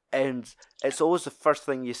 and it's always the first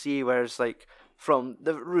thing you see, where it's like from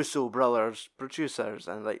the Russo brothers, producers,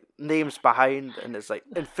 and like names behind, and it's like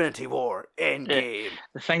Infinity War, Endgame.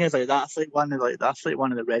 The thing is, like that's like one of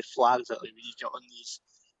the red flags that like when you get on these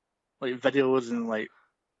like videos and like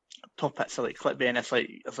top hits of like clickbait, and it's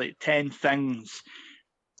like 10 things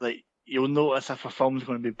like you'll notice if a film's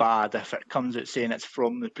going to be bad if it comes out saying it's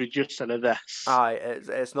from the producer of this. Aye,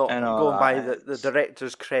 it's not And all going by that. the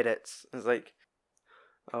director's credits. It's like,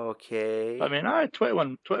 okay. I mean,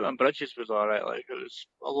 21 Bridges was alright. Like it was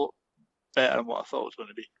a lot better than what I thought it was going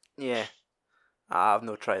to be. Yeah. I've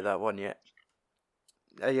not tried that one yet.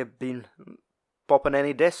 Have you been popping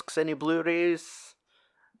any discs, any Blu-rays?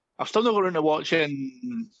 I've still not got around to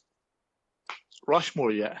watching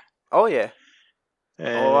Rushmore yet. Oh yeah.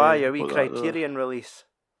 Your wee what Criterion release.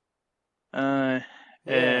 Yeah.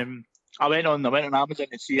 I went on Amazon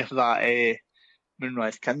to see if that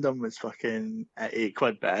Moonrise Kingdom was fucking at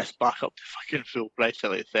 £8, but it's back up to fucking full price at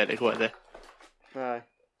like £30. Aye.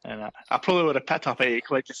 And I probably would have picked up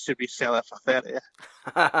 £8 just to resell it for 30.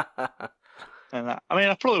 And I mean,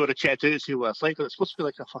 I probably would have checked out to see what it's like. It's supposed to be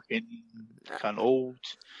like a fucking kind of old,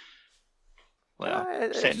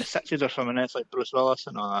 like set in the 60s or something. And it's like Bruce Willis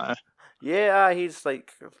and all that. Yeah, he's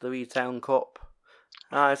like the wee town cop.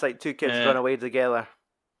 It's like two kids run away together.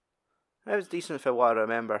 It was decent for what I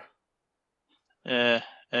remember. Yeah.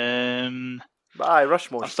 But aye,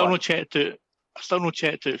 Rushmore. I still not checked out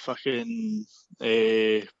fucking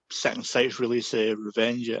Second Sight's release of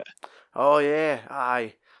Revenge yet. Oh yeah,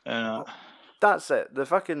 aye. Uh, That's it. The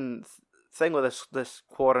fucking thing with this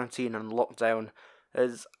quarantine and lockdown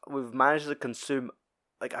is we've managed to consume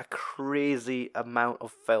like a crazy amount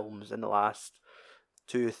of films in the last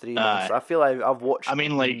 2-3 months. I feel like I've watched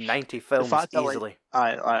 90 films easily.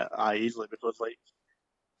 Easily, because like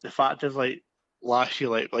the fact is like last year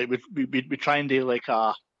like we try and do like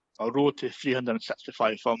a road to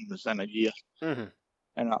 365 films in a year. Mm-hmm.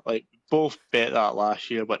 And like both bet that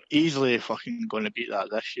last year, but easily fucking going to beat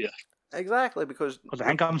that this year. Exactly, because I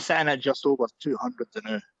think I'm sitting at just over 200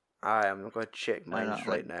 now. I'm going to check mine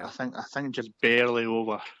right now. I think just barely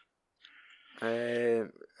over.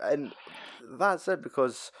 And that's it,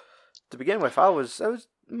 because to begin with,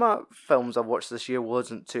 my films I watched this year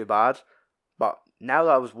wasn't too bad, but now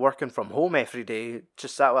that I was working from home every day,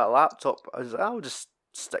 just sat with a laptop, I was like, I'll just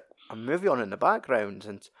stick a movie on in the background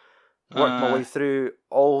and work my way through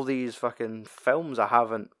all these fucking films I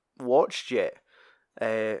haven't watched yet.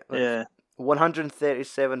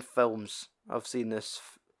 137 films I've seen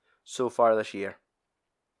so far this year.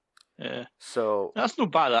 Yeah. So that's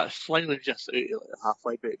not bad. That's slightly just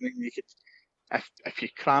halfway, but I mean, you could, if you're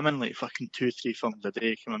cramming like fucking 2-3 films a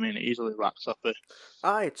day, I mean, it easily wraps up it.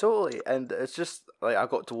 Aye, totally. And it's just like I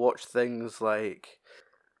got to watch things like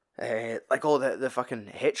all the fucking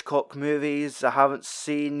Hitchcock movies I haven't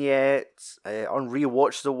seen yet. On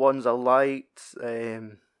rewatch the ones I liked.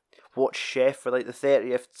 Watch Chef for like the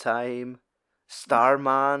 30th time.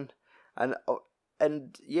 Starman, and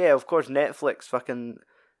yeah, of course Netflix fucking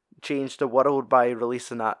changed the world by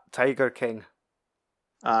releasing that Tiger King.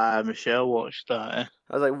 Michelle watched that. It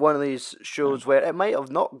was like one of these shows where it might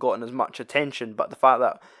have not gotten as much attention, but the fact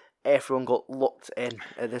that everyone got locked in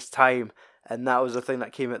at this time, and that was the thing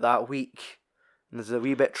that came out that week. And there's a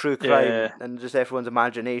wee bit true crime, and just everyone's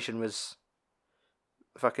imagination was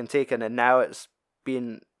fucking taken, and now it's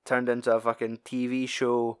being turned into a fucking TV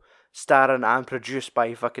show starring and produced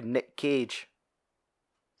by fucking Nick Cage.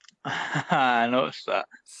 I noticed that.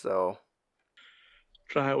 So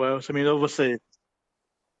try it well. So I mean, obviously,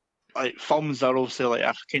 like films are obviously like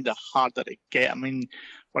are kind of harder to get. I mean,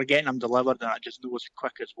 we're getting them delivered, and I just know as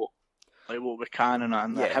quick as what we can,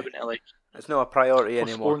 and Yeah. having to like It's not a priority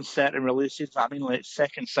anymore. postpone certain releases. I mean, like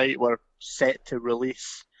Second Sight were set to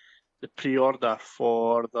release the pre-order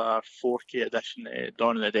for the 4K edition of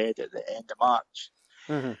Dawn of the Dead at the end of March,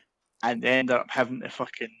 Mm-hmm. and they ended up having to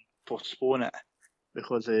fucking postpone it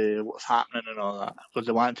because of what's happening and all that. Because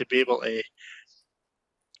they wanted to be able to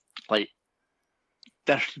like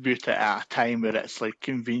distribute it at a time where it's like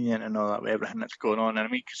convenient and all that with everything that's going on. And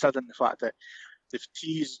I mean, considering the fact that they've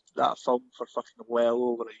teased that film for fucking well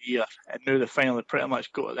over a year, and now they finally pretty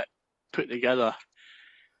much got it put together,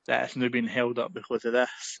 that it's now been held up because of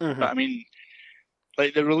this. Mm-hmm. But I mean,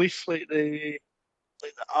 like the release, like the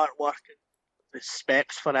artwork and the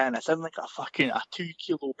specs for it, and it's in like a 2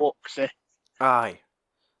 kilo box, Aye.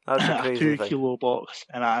 That's a a crazy 2 thing. kilo box,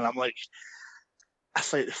 and I'm like,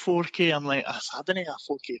 it's like the 4K. I'm like, I don't need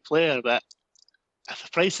a 4K player, but if the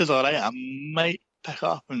price is alright, I might pick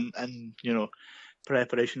up and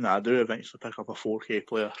preparation that I do eventually pick up a 4K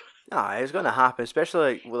player. It's going to happen,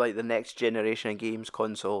 especially like, with like the next generation of games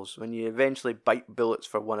consoles. When you eventually bite bullets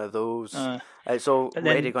for one of those, it's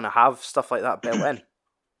already going to have stuff like that built in.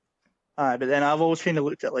 But then I've always kind of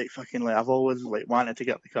looked at like fucking like I've always like wanted to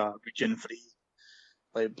get like a region free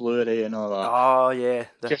like Blu-ray and all that. Oh yeah,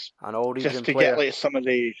 an all region just to player. Get like some of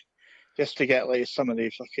the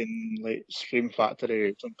fucking like Scream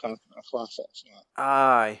Factory, some Carpenter classics.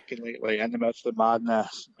 Aye. Like In the Midst of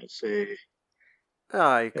Madness, let's say.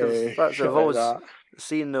 Aye, because I've always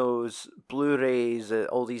seen those Blu-rays,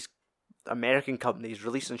 all these American companies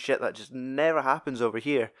releasing shit that just never happens over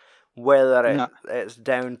here. Whether it's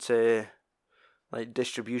down to like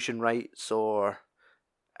distribution rights or,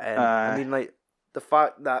 I mean, like the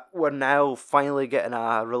fact that we're now finally getting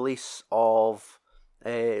a release of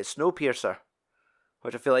Snowpiercer,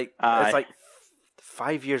 which I feel like it's like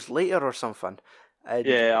 5 years later or something.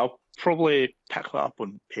 Yeah, I'll probably pick that up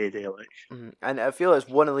on payday, like. And I feel it's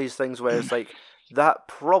one of these things where it's like that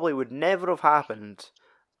probably would never have happened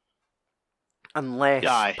unless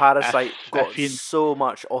Parasite got so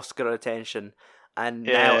much Oscar attention, and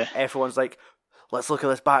now everyone's like, let's look at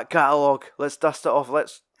this back catalogue, let's dust it off,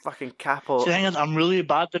 let's fucking cap it. The thing is, I'm really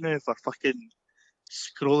bad now for fucking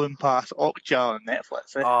scrolling past Okja on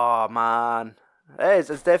Netflix. Oh man, it's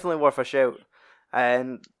definitely worth a shout,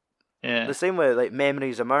 and the same way like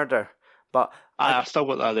Memories of Murder, but I've still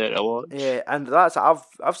got that there to watch. Yeah, and that's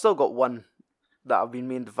I've still got one that I've been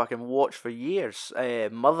meaning to fucking watch for years.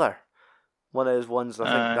 Mother. One of those ones I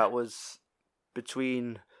think that was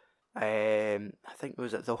between, I think it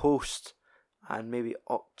was The Host and maybe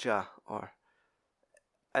Okja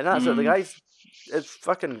and that's it. The guy's his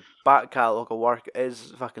fucking back catalogue of work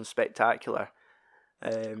is fucking spectacular.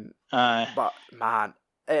 But man,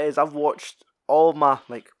 it is. I've watched all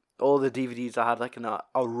the DVDs I had like in a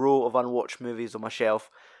row of unwatched movies on my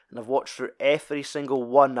shelf, and I've watched through every single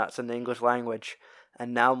one that's in the English language,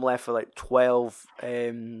 and now I'm left with like 12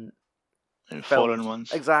 foreign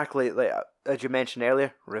ones. Exactly, like as you mentioned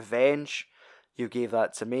earlier, Revenge. You gave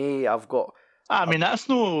that to me. I've got. I mean, that's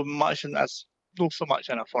no much, and that's not so much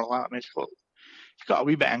in it for that. I mean, it's got a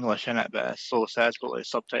wee bit English in it, but it's so sad. It's got like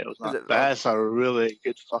subtitles. But it's a really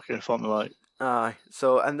good fucking film to like. Aye.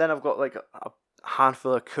 So, and then I've got like a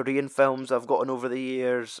handful of Korean films I've gotten over the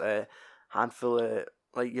years. A handful of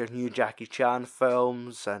like your new Jackie Chan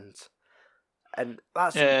films and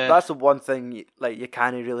that's the one thing you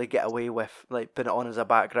can't really get away with, like putting it on as a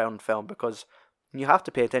background film, because you have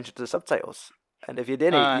to pay attention to the subtitles, and if you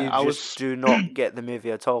didn't, you do not get the movie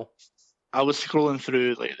at all. I was scrolling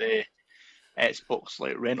through like the Xbox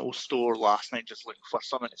like rental store last night, just looking for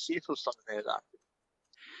something to see if there was something there that I could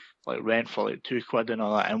like rent for like £2 and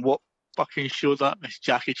all that, and what fucking shows up is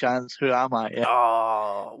Jackie Chan's Who Am I? Yeah.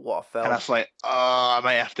 Oh, what a film! And it's like, I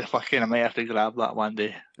might have to grab that one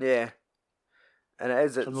day. Yeah. And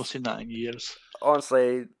I've not seen that in years.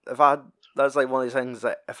 Honestly, that's like one of these things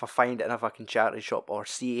that if I find it in a fucking charity shop or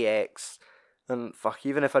CEX, then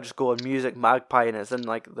even if I just go on Music Magpie and it's in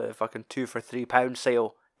like the fucking 2 for £3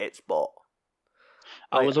 sale, it's bought.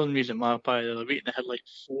 I was on Music Magpie the other week and they had like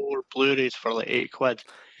 4 Blu-rays for like £8.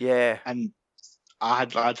 Yeah. And I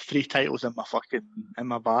had 3 titles in my basket.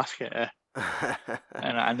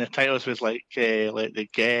 and the titles was like The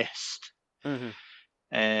Guest. Mm-hmm.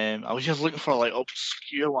 I was just looking for like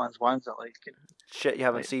obscure ones that like shit you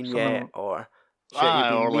haven't seen yet, or shit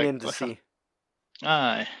you've been meaning to see.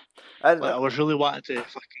 Aye. And I was really wanting to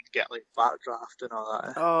fucking get like Backdraft and all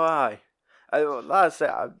that. Oh aye. That's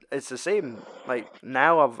it. It's the same. Like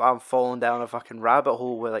now, I'm falling down a fucking rabbit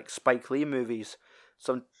hole with like Spike Lee movies.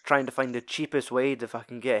 So I'm trying to find the cheapest way to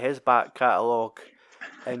fucking get his back catalogue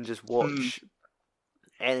and just watch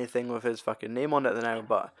anything with his fucking name on it now.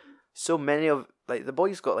 But so many of, like, the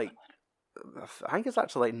boy's got, like, I think it's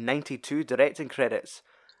actually like 92 directing credits.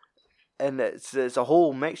 And it's a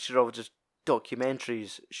whole mixture of just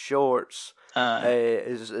documentaries, shorts,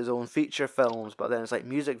 his own feature films, but then it's like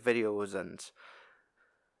music videos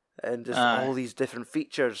and just all these different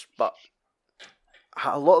features. But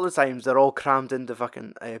a lot of the times they're all crammed into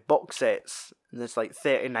fucking box sets, and it's like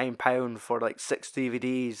 £39 for like 6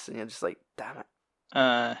 DVDs, and you're just like, damn it,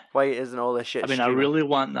 why isn't all this shit? I mean, streaming? I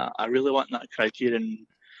really want that Criterion.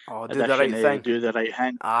 Oh, do the right thing. Do the right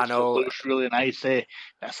thing. I know. It looks really nice.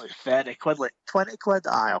 That's like 30 quid, like 20 quid.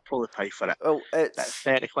 I'll probably pay for it. Well, that's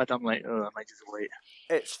 30 quid. I'm like, I might just wait.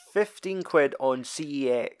 It's 15 quid on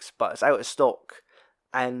CEX, but it's out of stock.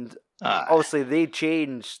 And obviously they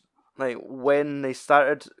changed, like, when they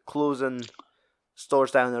started closing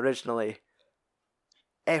stores down originally,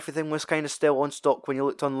 everything was kind of still on stock when you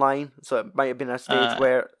looked online. So it might have been a stage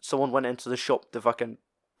where someone went into the shop to fucking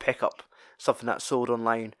pick up something that's sold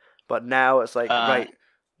online. But now it's like, right,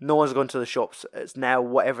 no one's going to the shops. It's now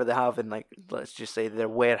whatever they have in, like, let's just say their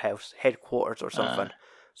warehouse, headquarters or something.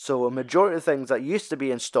 So a majority of things that used to be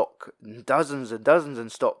in stock, dozens and dozens in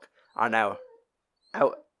stock, are now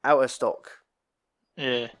out of stock.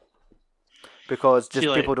 Yeah. Because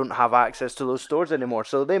just people don't have access to those stores anymore.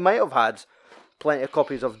 So they might have had plenty of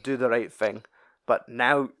copies of Do the Right Thing, but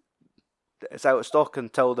now it's out of stock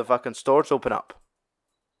until the fucking stores open up.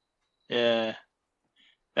 Yeah.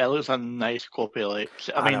 It looks a nice copy, like,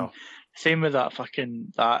 I mean, same with that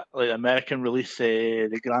American release,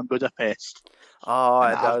 the Grand Budapest. Oh,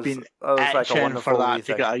 it does. I've been itching for that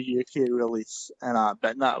to get a UK release,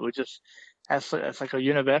 but that would just, it's like a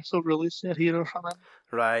universal release here or something.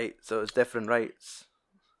 Right, so it's different rights.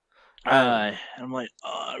 I'm like,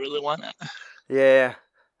 I really want it. Yeah,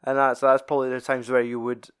 and that's probably the times where you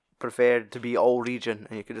would prefer to be all region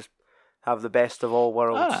and you could just have the best of all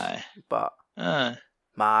worlds. But man,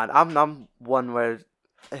 I'm one where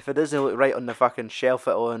if it doesn't look right on the fucking shelf,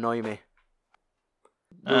 it'll annoy me.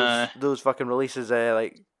 Those fucking releases,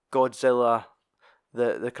 like Godzilla,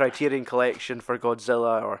 the Criterion Collection for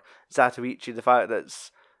Godzilla, or Zatoichi, the fact that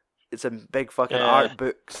it's a big fucking art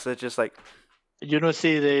book, so just like, see is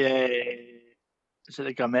it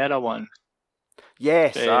the Gamera one?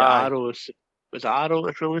 Yes, Arrows. Was it Arrow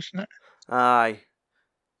that's releasing it? Aye.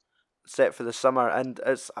 Set for the summer, and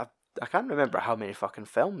it's I can't remember how many fucking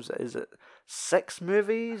films it is. It 6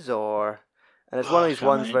 movies or, and it's one of these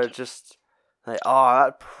ones where it's just like,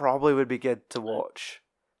 that probably would be good to watch,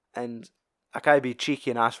 and I can't be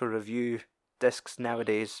cheeky and ask for review discs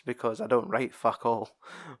nowadays because I don't write fuck all,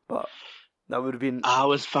 but that would have been. I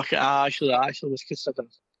actually was considering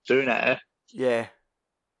doing it. Yeah.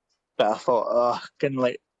 But I thought,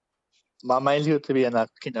 my mind's got to be in a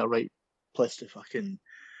kind of right place to fucking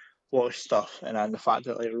watch stuff, and then the fact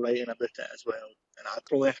that writing about it as well, and I'd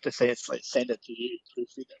probably have to say send it to you,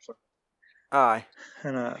 proofread it for me. Aye.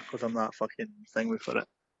 And because I'm that fucking thingy for it.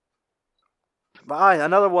 But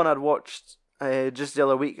another one I'd watched just the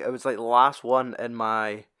other week. It was like the last one in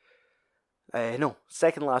my,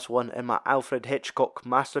 second last one in my Alfred Hitchcock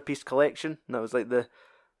masterpiece collection. And that was like the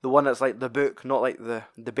one that's like the book, not like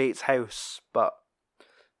the Bates House, but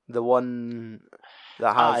the one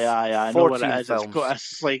that has 14 films.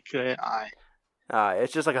 It's like,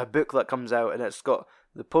 it's just like a book that comes out, and it's got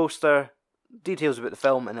the poster, details about the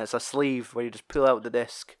film, and it's a sleeve where you just pull out the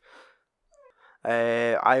disc.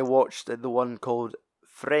 I watched the one called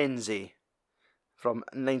Frenzy from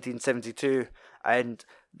 1972, and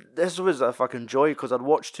this was a fucking joy because I'd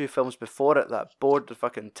watched 2 films before it that bored the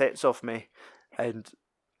fucking tits off me, and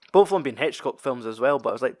both of them being Hitchcock films as well, but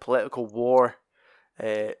it was like political war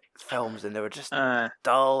films, and they were just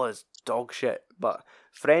dull as dog shit. But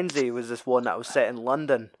Frenzy was this one that was set in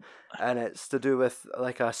London, and it's to do with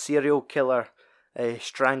like a serial killer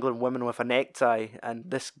strangling women with a necktie, and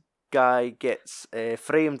this guy gets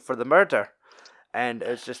framed for the murder, and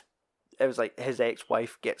it was like his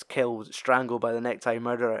ex-wife gets killed, strangled by the necktie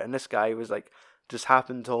murderer, and this guy was like just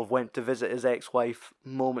happened to have went to visit his ex-wife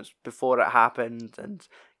moments before it happened, and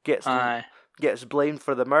gets blamed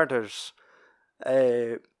for the murders.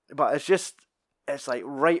 But it's like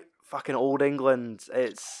right fucking old England.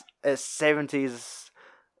 It's 70s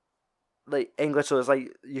like English, so it's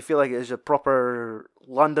like you feel like it's a proper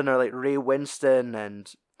Londoner, like Ray Winston,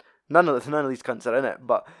 and none of these cunts are in it,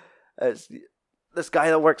 but it's this guy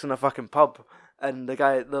that works in a fucking pub, and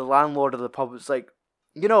the landlord of the pub is like,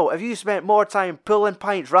 if you spent more time pulling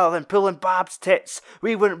pints rather than pulling Bab's tits,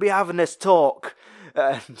 we wouldn't be having this talk.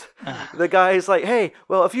 And the guy's like, hey,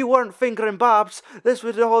 well, if you weren't fingering Babs, this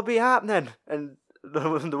would all be happening. And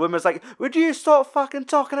the woman's like, would you stop fucking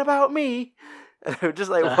talking about me? And it was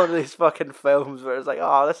just like one of these fucking films where it's like,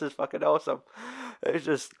 oh, this is fucking awesome. It's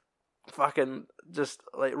just fucking just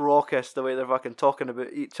like raucous the way they're fucking talking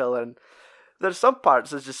about each other. And there's some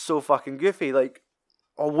parts that's just so fucking goofy. Like,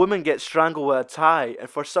 a woman gets strangled with a tie, and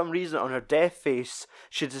for some reason on her death face,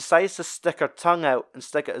 she decides to stick her tongue out and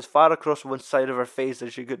stick it as far across one side of her face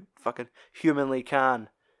as she could fucking humanly can.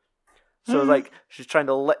 So like she's trying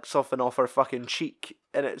to lick something off her fucking cheek,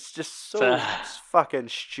 and it's just so it's fucking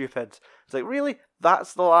stupid. It's like, really?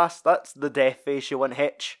 That's the death face you want,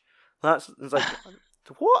 Hitch? It's like,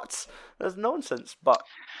 what? That's nonsense. But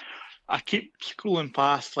I keep scrolling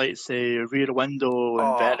past, like, say, Rear Window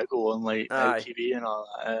and Vertigo and, like, ITV and all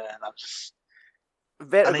that, and I'm just...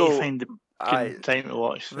 Vertigo, I need to find the time to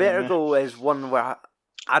watch them. Vertigo is one where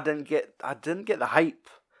I didn't get the hype.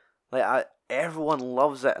 Like, everyone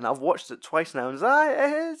loves it, and I've watched it twice now, and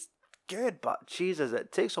it is good, but Jesus,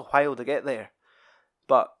 it takes a while to get there.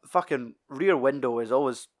 But fucking Rear Window is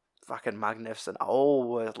always fucking magnificent. I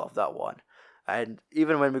always love that one. And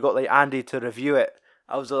even when we got, like, Andy to review it,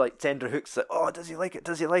 I was like tender hooks like, oh, does he like it?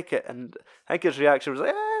 Does he like it? And I think his reaction was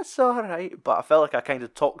like, it's alright. But I felt like I kind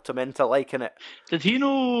of talked him into liking it. Did he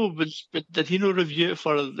know review it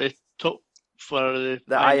for the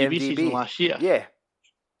IMDb season last year? Yeah.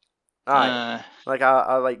 Aye. Like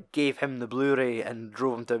I like gave him the Blu-ray and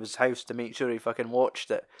drove him to his house to make sure he fucking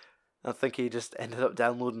watched it. I think he just ended up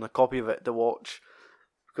downloading a copy of it to watch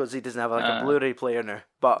because he doesn't have like a Blu-ray player now.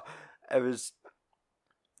 But it was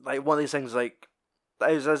like one of these things like,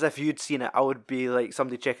 it was as if you'd seen it. I would be like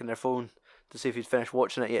somebody checking their phone to see if you'd finished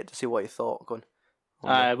watching it yet, to see what you thought. Going,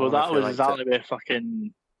 well, that was exactly where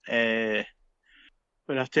fucking when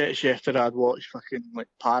I texted you after I'd watched fucking like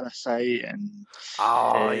Parasite and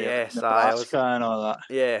yes, Nebraska and all that.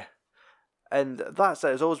 Yeah, and that's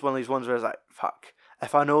it. It's always one of these ones where it's like, fuck,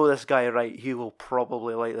 if I know this guy right, he will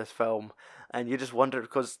probably like this film, and you just wonder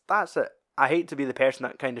because that's it. I hate to be the person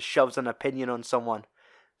that kind of shoves an opinion on someone.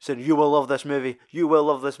 Saying, you will love this movie,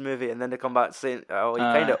 and then they come back saying, oh, you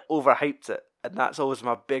kind of overhyped it, and that's always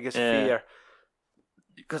my biggest fear.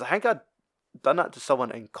 Because I think I'd done that to someone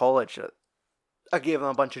in college. I gave them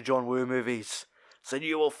a bunch of John Woo movies, said,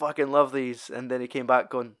 you will fucking love these, and then he came back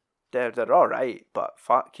going, they're alright, but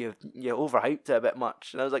fuck, you overhyped it a bit much.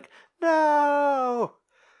 And I was like, no,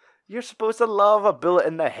 you're supposed to love a bullet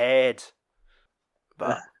in the head.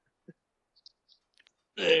 But...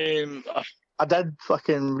 I did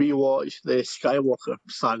fucking rewatch the Skywalker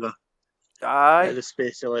saga. Aye. In the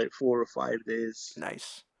space of like 4 or 5 days.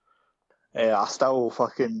 Nice. I still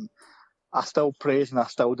praise and I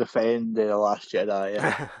still defend The Last Jedi.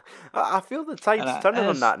 Yeah. I feel the tide's turning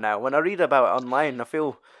on that now. When I read about it online, I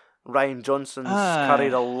feel Rian Johnson's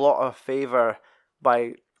carried a lot of favour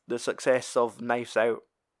by the success of Knives Out.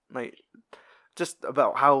 Like, just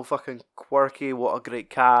about how fucking quirky, what a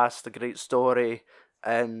great cast, a great story,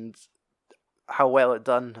 and how well it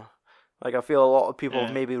done. Like, I feel a lot of people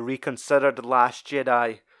have maybe reconsidered The Last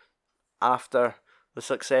Jedi after the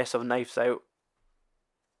success of Knives Out.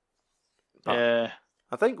 But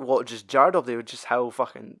I think what just jarred up there was just how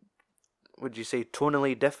fucking, would you say,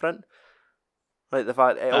 tonally different? Like the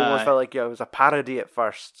fact it almost felt like it was a parody at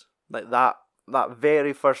first. Like that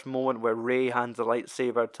very first moment where Rey hands the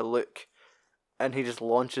lightsaber to Luke, and he just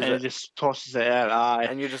launches it. And he just tosses it out,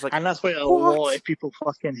 and you're just like, and that's why a lot of people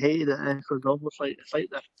fucking hated it, because almost like it's like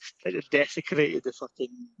they desecrated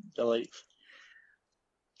the like.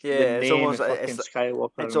 Yeah, it's almost it's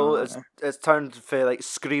Skywalker. It's turned for like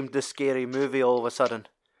Scream the Scary Movie all of a sudden.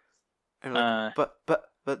 And like,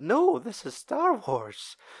 but no, this is Star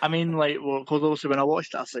Wars. I mean, like, because also when I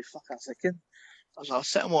watched it, I was like, fuck, I was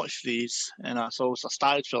sitting and watch these, and I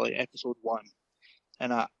started for like episode 1,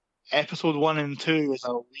 and episode 1 and 2 was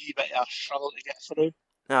a wee bit of a struggle to get through.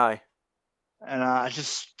 Aye. And it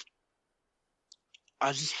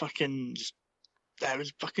was fucking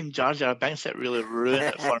Jar Jar Binks that really ruined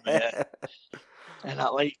it for me. And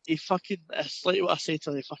it's like what I say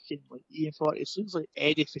to the fucking like Ian Fort, it seems like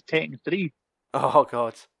Eddie for Tekken 3. Oh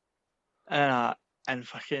god. And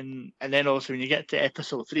then also when you get to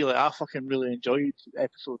episode 3, like I fucking really enjoyed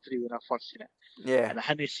episode 3 when I first seen it. Yeah. And I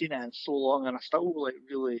hadn't seen it in so long, and I still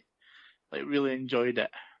really enjoyed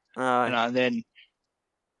it. Aye. And then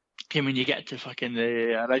when you get to fucking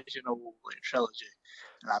the original trilogy,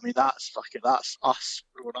 and I mean that's us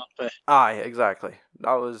growing up. Aye, exactly.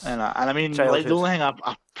 That was. And I mean, like the only thing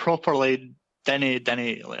I properly didn't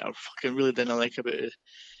like, I fucking really didn't like about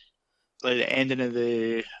like the ending of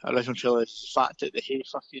the original trilogy is the fact that they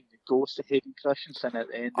fucking ghost of Hayden Christensen at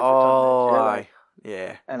the end of Return of the Jedi. Aye.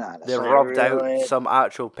 Yeah. And They it's like, rubbed really? out some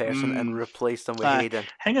actual person and replaced them with Hayden.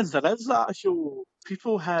 Thing is, there is actual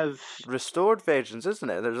people have Restored versions, isn't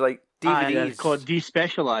it? There's like they're DVDs. called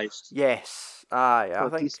despecialized. Yes. Aye, I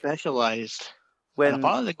Called think despecialized. when And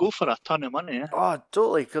apparently they go for a ton of money. oh,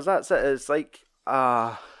 totally, because that's it. It's like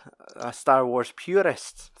a Star Wars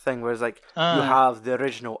purist thing, where it's like you have the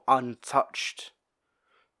original untouched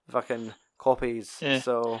fucking copies. Yeah.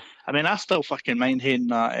 So I mean, I still fucking mind having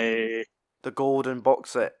that. the golden box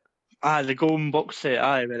set The golden box set,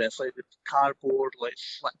 where it's like the cardboard, like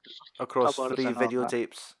slipped the fucking across covers 3 and all that.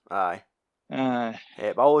 videotapes. Aye. Aye.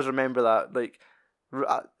 Yeah, but I always remember that, like,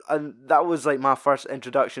 and that was like my first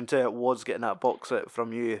introduction to it, was getting that box set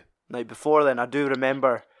from you. Like before then, I do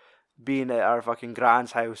remember being at our fucking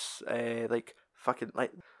grand's house, like fucking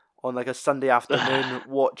like on like a Sunday afternoon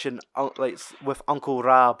watching like with Uncle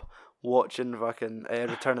Rab watching fucking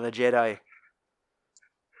Return of the Jedi,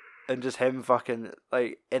 and just him fucking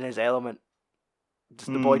like in his element.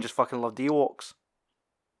 Just the boy just fucking loved Ewoks.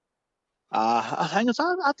 I think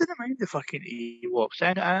I didn't mind the fucking Ewoks.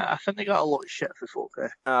 I think they got a lot of shit for folk.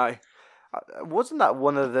 Aye. Wasn't that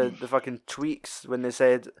one of the fucking tweaks when they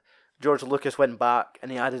said George Lucas went back and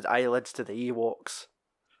he added eyelids to the Ewoks?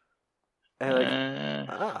 And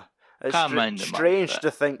it's strange to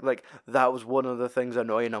think like that was one of the things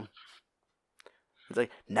annoying him. It's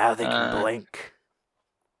like, now they can blink.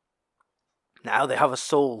 Now they have a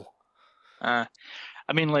soul. I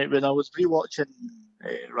mean, like when I was rewatching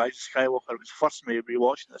Rise of Skywalker, it was the first time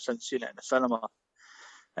rewatching it since seeing it in the cinema,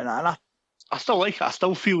 and I still like it. I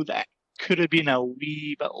still feel that it could have been a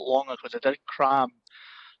wee bit longer because it did cram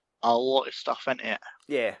a lot of stuff into it.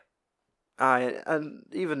 Yeah. Aye, and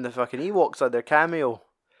even the fucking Ewoks had their cameo,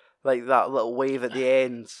 like that little wave at the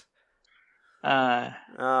end.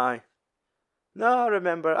 Aye. No, I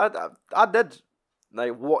remember. I did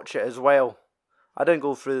like watch it as well. I didn't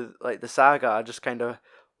go through like the saga. I just kind of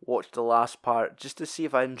watched the last part just to see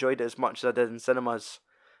if I enjoyed it as much as I did in cinemas.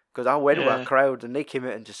 Because I went with a crowd and they came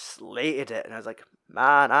out and just slated it, and I was like,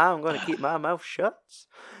 man, I'm going to keep my mouth shut.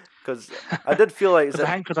 Because I did feel like...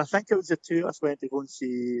 Because I think it was the two of us went to go and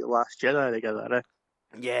see Last Jedi together, eh?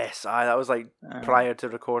 Yes, that was like prior to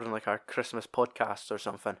recording like our Christmas podcast or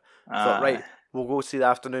something. I thought, right, we'll go see the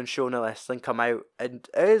afternoon show on the list, then come out. And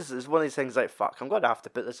it's one of these things like, fuck, I'm going to have to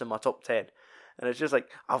put this in my top 10. And it's just like,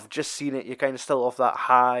 I've just seen it, you're kind of still off that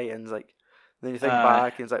high, and it's like, then you think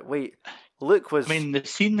back, and it's like, wait, Luke was... I mean, the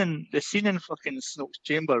scene in fucking Snoke's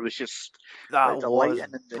chamber was just... That like, the was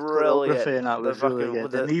lighting and the brilliant. choreography, and that was really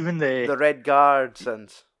good. And even the red guards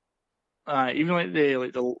and... even like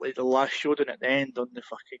the last showdown at the end on the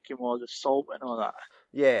fucking all the salt and all that.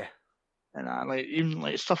 Yeah. And like even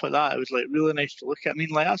like stuff like that, it was like really nice to look at. I mean,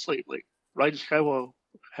 like that's like Rise of Skywalker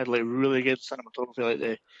had like really good cinematography. Like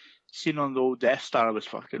the scene on the old Death Star was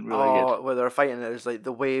fucking really good. Oh, where they were fighting, it was like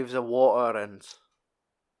the waves of water and...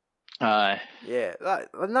 Yeah,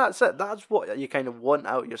 that's it. That's what you kind of want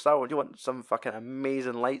out of your Star Wars. You want some fucking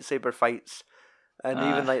amazing lightsaber fights. And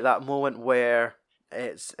even like that moment where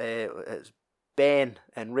it's Ben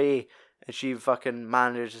and Rey, and she fucking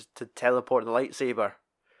manages to teleport the lightsaber,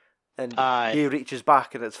 and he reaches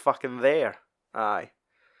back and it's fucking there. Aye,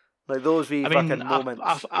 like those fucking moments.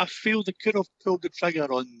 I feel they could have pulled the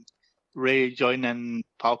trigger on Rey joining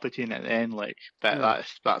Palpatine at the end, like, but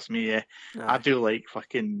that's me. Yeah, I do like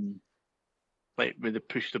fucking like where they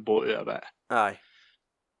push the boat out a bit. Aye,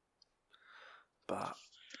 but.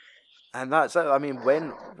 And that's it. I mean,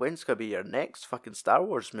 when's gonna be your next fucking Star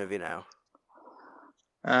Wars movie now?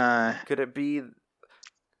 Could it be?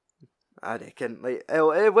 I reckon like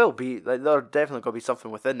it will be. Like there's definitely gonna be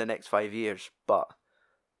something within the next 5 years, but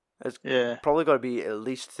it's probably gonna be at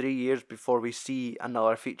least 3 years before we see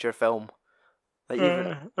another feature film. Like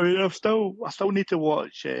even, I mean, I still need to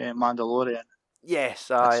watch Mandalorian.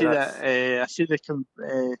 Yes, I see that. I see they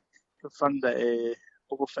confirmed that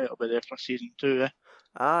Boba Fett will be there for season 2.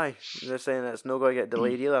 Aye, they're saying it's not going to get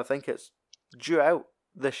delayed either. I think it's due out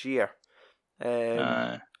this year.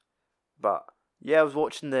 But yeah, I was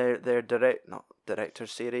watching their director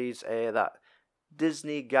series, that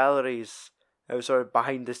Disney Galleries. It was sort of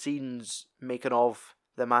behind the scenes making of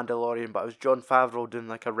The Mandalorian, but it was Jon Favreau doing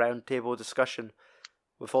like a round table discussion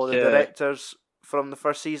with all the directors from the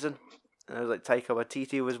first season. And it was like Taika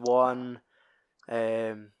Waititi was one,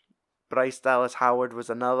 Bryce Dallas Howard was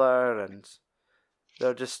another, and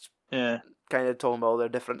they're just kind of talking about all their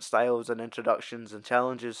different styles and introductions and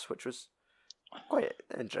challenges, which was quite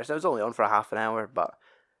interesting. It was only on for half an hour, but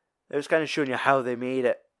it was kind of showing you how they made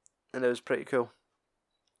it, and it was pretty cool.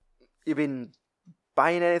 you been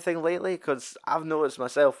buying anything lately? Because I've noticed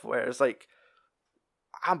myself where it's like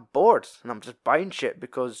I'm bored and I'm just buying shit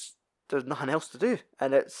because there's nothing else to do,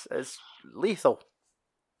 and it's lethal.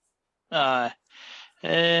 I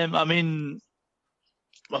mean,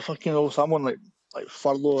 my fucking also, I'm on like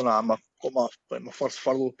furlough, and I got my first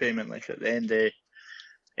furlough payment like at the end of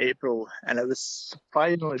April, and it was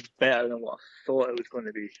surprisingly better than what I thought it was going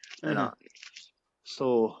to be. And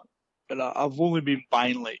so, but I've only been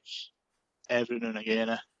buying like every now and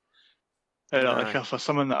again. Like if it's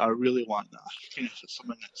something that I really want, if it's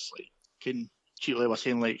something that's like cheaply, I was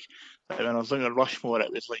saying like when I was looking at Rushmore,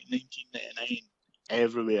 it was like 19.99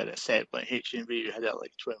 everywhere except like HMV, you had it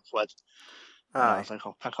like 12 quid. And I was like,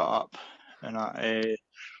 I'll pick it up. And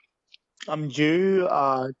I'm due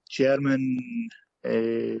a German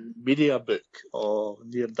media book of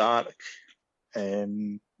Near Dark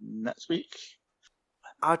next week.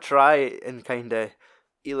 I'll try and kind of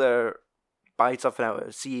either buy something out of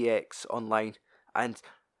CEX online, and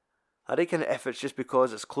I reckon if it's just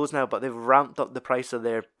because it's closed now, but they've ramped up the price of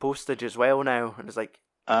their postage as well now, and it's like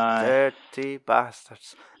dirty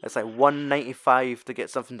bastards. It's like $1.95 to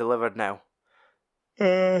get something delivered now.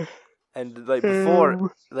 And like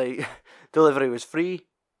before, like delivery was free.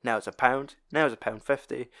 Now it's £1. Now it's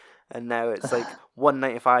 £1.50, and now it's like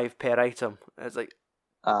 $1.95 per item. It's like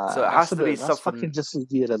so it has to be something. Fucking just as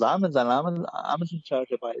dear as Amazon. Amazon charge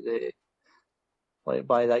by the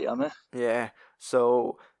item. Yeah,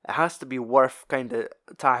 so it has to be worth kind of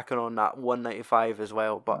tacking on that $1.95 as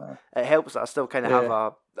well. But it helps that I still kind of have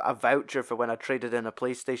a voucher for when I traded in a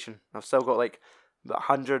PlayStation. I've still got like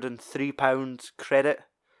 £103 credit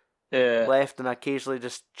left, and I occasionally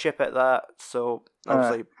just chip at that. So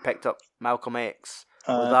obviously picked up Malcolm X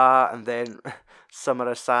with that, and then Summer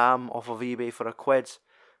of Sam off of eBay for £1.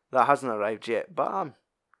 That hasn't arrived yet, but I'm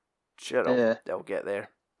sure it'll get there.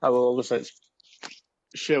 I will obviously.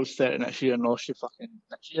 Shell's 30 next year, no, she fucking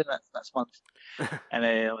next year, next month.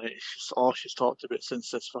 And all she's talked about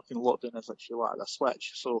since this fucking lockdown is like she wanted a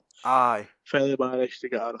Switch. So fairly managed to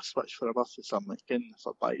get her a Switch for her birthday. So I'm like, if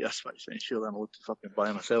I buy you a Switch, then she'll then look to fucking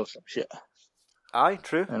buy myself some shit. Aye,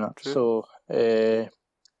 true. True. So,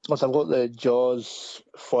 once I've got the Jaws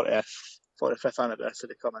 45th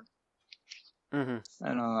anniversary coming. And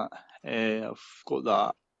I've got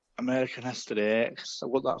that American History X.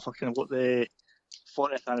 I've got the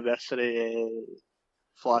 40th anniversary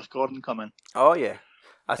Flash Gordon coming. Oh yeah,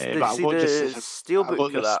 I see the steelbook. I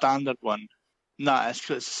got the that standard one. Nah, it's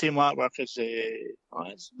the same artwork as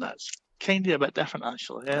that's kind of a bit different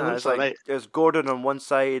actually. Yeah, it's like right. There's Gordon on one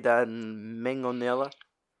side and Ming on the other.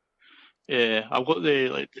 Yeah, I've got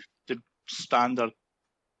the standard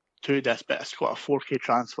 2-disc, but it's got a 4K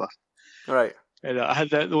transfer. Right. I had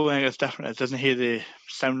the only thing that's different. It doesn't have the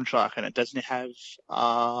soundtrack, and it doesn't have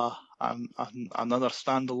another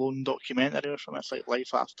standalone documentary or something. It's like Life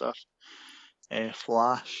After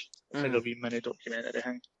Flash. It's like a wee mini documentary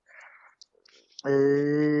thing.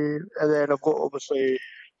 And then I've got obviously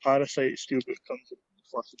Parasite Steelbook comes in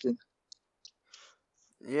the 1st of June.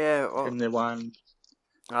 Yeah. In the one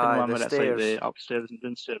where it's like the upstairs and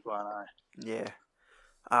downstairs one. Yeah.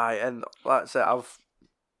 And that's it.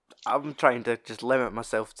 I'm trying to just limit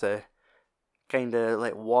myself to kind of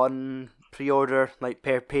like one pre-order, like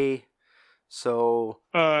per pay. So,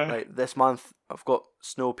 like this month I've got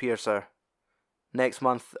Snowpiercer. Next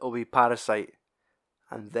month it'll be Parasite,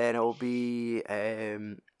 and then it'll be I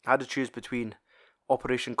had to choose between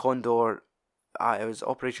Operation Condor. It was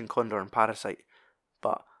Operation Condor and Parasite,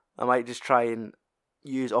 but I might just try and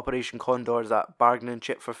use Operation Condor as that bargaining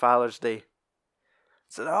chip for Father's Day.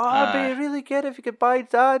 So, it'd be really good if you could buy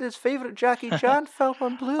Dad his favourite Jackie Chan film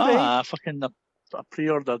on Blu-ray. I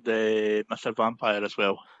pre-ordered the Mr. Vampire as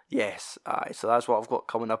well. Yes, so that's what I've got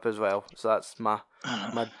coming up as well. So that's my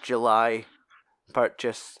July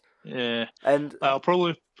purchase. Yeah, and I'll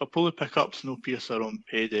probably pick up Snowpiercer on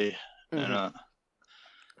payday.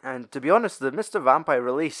 And to be honest, the Mr. Vampire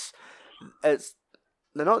release, they're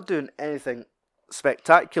not doing anything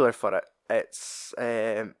spectacular for it. It's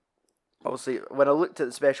obviously, when I looked at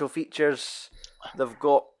the special features, they've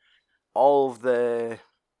got all of the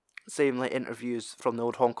same like interviews from the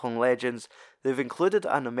old Hong Kong legends. They've included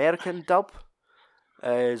an American dub,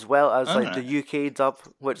 as well as like the UK dub,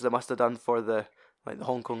 which they must have done for the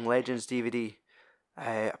Hong Kong Legends DVD.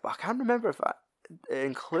 I can't remember if it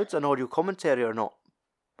includes an audio commentary or not,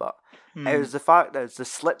 but it was the fact that the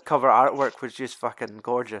slipcover artwork was just fucking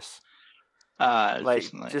gorgeous. It's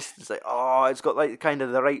like, it's got like kind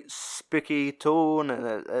of the right spooky tone,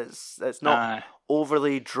 and it's not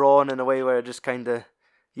overly drawn in a way where it just kind of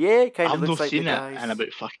looks like the guys. I've not seen it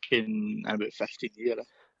in about 15 years.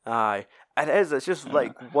 Aye, and it is. It's just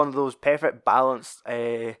like one of those perfect balanced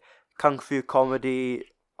kung fu comedy.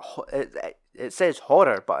 It says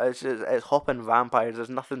horror, but it's hopping vampires. There's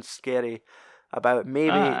nothing scary about it.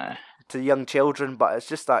 Maybe Aye. to young children, but it's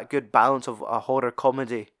just that good balance of a horror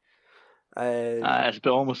comedy. It's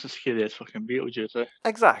been almost as scary as fucking Beetlejuice.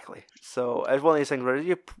 Exactly. So it's one of these things where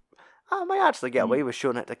I might actually get Mm. away with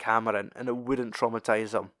showing it to Cameron, and it wouldn't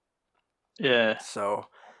traumatize him. Yeah. So,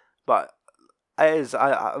 but it is.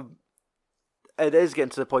 It is getting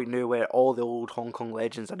to the point now where all the old Hong Kong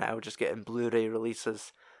legends are now just getting Blu-ray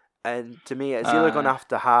releases, and to me, it's either going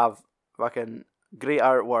to have fucking great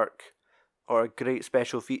artwork or great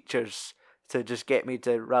special features to just get me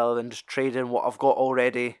to, rather than just trade in what I've got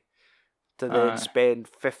already, to then spend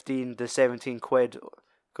 15 to 17 quid.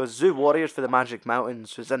 Because Zoo Warriors for the Magic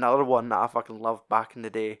Mountains was another one that I fucking loved back in the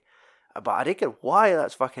day, but I didn't get why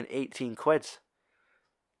that's fucking 18 quid.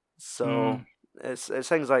 So it's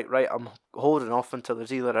things like, right, I'm holding off until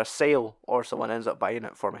there's either a sale or someone ends up buying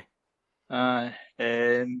it for me. I'm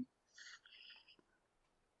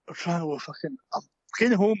trying to I'm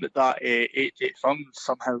kind of home that 88 Films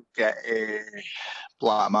somehow get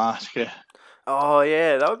Black Mask. Oh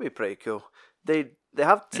yeah, that would be pretty cool. They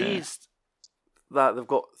have teased that they've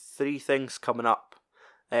got 3 things coming up.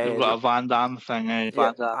 They've got a Van Damme thing.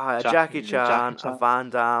 Van Damme, a Jackie Chan, a Van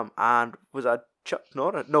Damme, and was that Chuck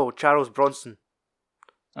Norris? No, Charles Bronson.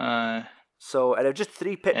 So, and just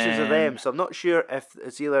 3 pictures of them. So I'm not sure if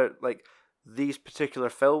it's either like these particular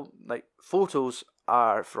photos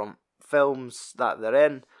are from films that they're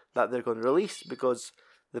in that they're going to release, because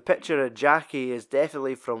the picture of Jackie is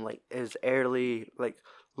definitely from like his early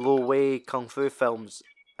low way kung fu films.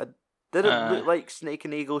 It didn't look like Snake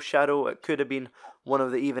and Eagle Shadow. It could have been one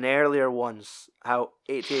of the even earlier ones. How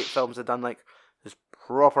 88 Films had done like this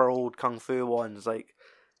proper old kung fu ones, like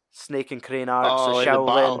Snake and Crane Arts, the like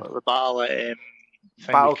Shaolin, the battle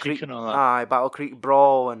Battle Creek, and all that. Battle Creek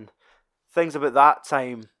Brawl, and things about that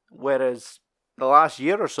time. Whereas the last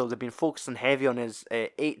year or so, they've been focusing heavy on his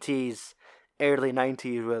 80s, early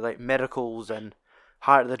 90s with like Miracles and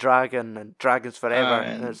Heart of the Dragon and Dragons Forever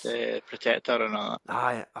and Protector and all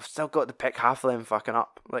that. I've still got to pick half of them fucking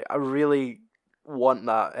up. Like, I really want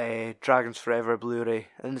that Dragons Forever Blu-ray.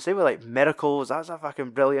 And the same with like Miracles, that's a fucking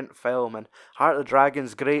brilliant film, and Heart of the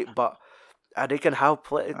Dragon's great, but I reckon how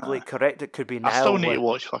politically correct it could be now. I still need to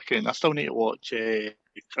watch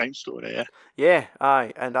Crime Story. Yeah,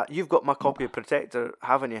 aye, and you've got my copy of Protector,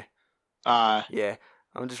 haven't you? Aye. Yeah,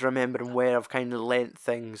 I'm just remembering where I've kind of lent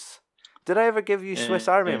things. Did I ever give you Swiss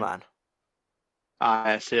Army Man?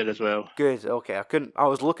 I see it as well. Good. Okay, I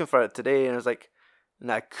was looking for it today, and I was like,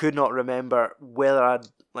 and I could not remember whether I'd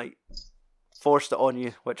like forced it on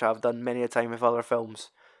you, which I've done many a time with other films.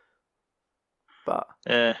 But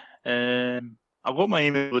I got my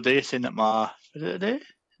email today saying that was it today?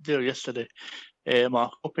 Today or yesterday? My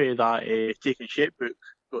copy of that Taking Shape book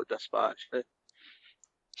got dispatched.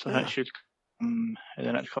 So that should come in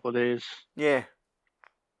the next couple of days. Yeah.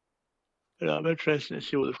 I'm interested to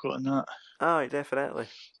see what they've got in that. Aye, definitely.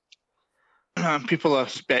 People are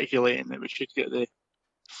speculating that we should get the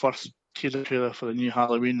first teaser trailer for the new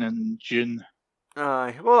Halloween in June.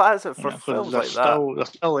 Aye, well, that's it for films like that.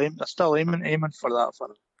 They're still aiming for that for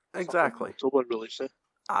exactly October release.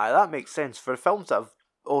 Aye, that makes sense for films that have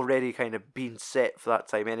already kind of been set for that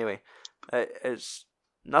time anyway. It's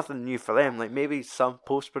nothing new for them. Like, maybe some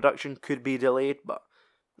post-production could be delayed, but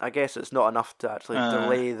I guess it's not enough to actually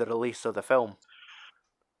delay the release of the film.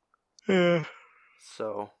 Yeah.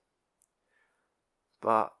 So,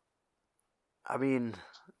 but I mean,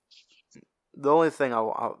 the only thing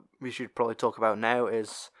we should probably talk about now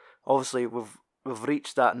is obviously we've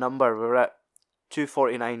reached that number. We're at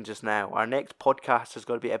 249 just now. Our next podcast is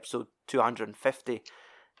going to be episode 250,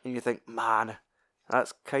 and you think, man,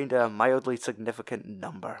 that's kind of a mildly significant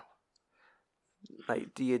number.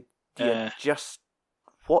 Like, do you just,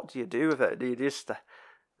 what do you do with it? Do you just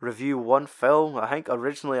review one film? I think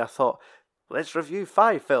originally I thought, let's review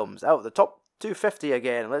 5 films out of the top 250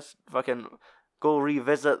 again. Let's fucking go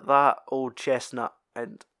revisit that old chestnut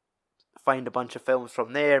and find a bunch of films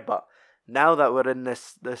from there. But now that we're in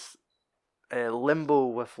this limbo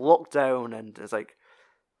with lockdown, and it's like,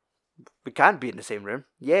 we can't be in the same room.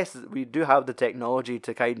 Yes, we do have the technology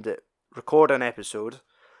to kind of record an episode,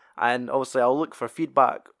 and obviously I'll look for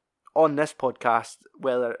feedback on this podcast,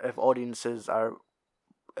 whether if audiences are,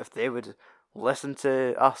 if they would listen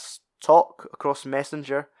to us talk across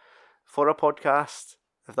Messenger for a podcast,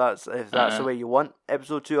 if that's the way you want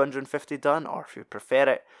episode 250 done, or if you prefer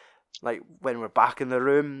it like when we're back in the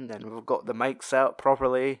room and we've got the mic set up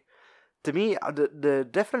properly. to me, the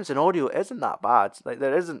difference in audio isn't that bad. Like,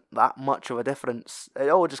 there isn't that much of a difference. It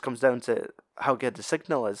all just comes down to how good the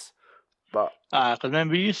signal is. But Because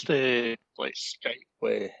remember, we used to like Skype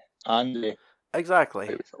with Andy. exactly.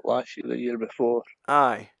 It was last year, the year before.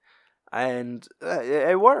 Aye, and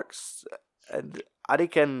it works. And I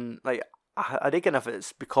reckon, like, I reckon if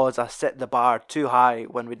it's because I set the bar too high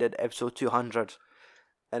when we did episode 200,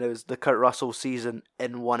 and it was the Kurt Russell season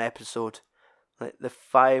in one episode, like the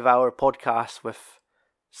 5-hour podcast with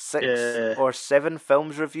 6 or 7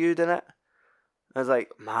 films reviewed in it. I was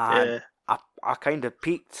like, man, I kind of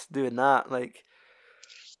peaked doing that. Like,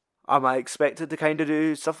 am I expected to kind of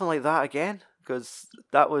do something like that again? Because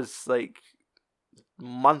that was like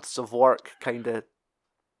months of work, kind of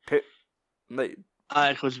put like.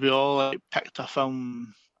 Because we all like picked a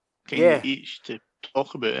film each to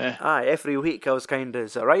talk about it. Every week I was kind of,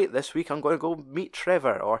 is it right? This week I'm going to go meet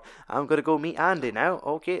Trevor, or I'm going to go meet Andy now.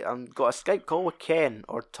 Okay, I've got a Skype call with Ken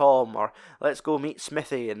or Tom, or let's go meet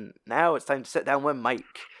Smithy, and now it's time to sit down with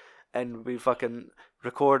Mike. And we fucking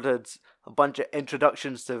recorded a bunch of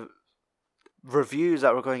introductions to reviews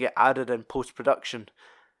that were going to get added in post-production.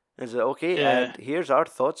 Is it okay? And here's our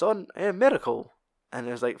thoughts on Miracle. And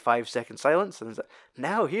there's like 5-second silence, and it's like,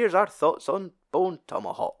 now here's our thoughts on Bone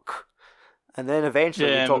Tomahawk. And then eventually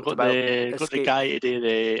we talked about got the guy to do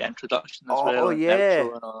the introduction as well. Oh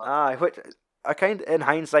yeah, which I kind of, in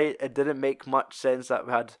hindsight, it didn't make much sense that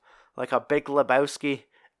we had like a Big Lebowski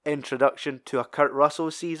introduction to a Kurt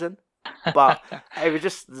Russell season. But I was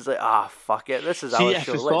just like, fuck it, this is our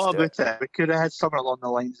show. Let's do it. We could have had something along the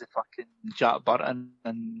lines of fucking Jack Burton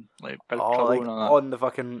and like Big Trouble like and all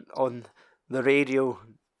that. on the radio,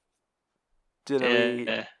 doing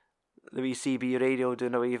the wee CB radio,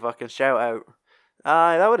 doing a wee fucking shout out.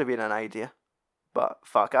 That would have been an idea. But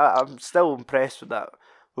fuck, I'm still impressed with that,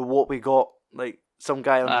 with what we got. Like, some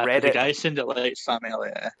guy on Reddit. The guy sounded like Sam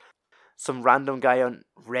Elliott. Some random guy on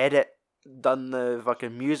Reddit done the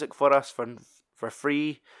fucking music for us for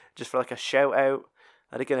free, just for like a shout out.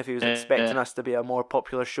 I reckon if he was expecting us to be a more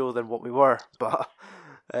popular show than what we were, but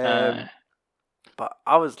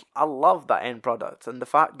I love that end product, and the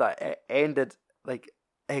fact that it ended like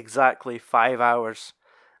exactly 5 hours,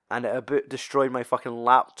 and it about destroyed my fucking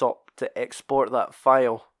laptop to export that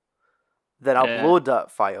file, then upload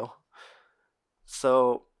that file.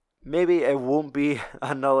 So maybe it won't be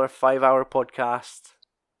another 5-hour podcast.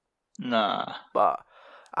 Nah. But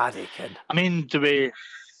I reckon. We need to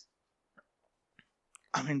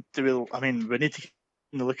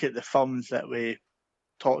look at the films that we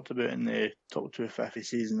talked about in the Talk to a 50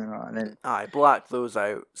 season and then black those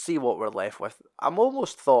out, see what we're left with. I'm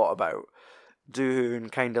almost thought about doing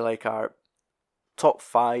kind of like our top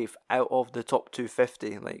 5 out of the top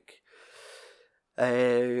 250, like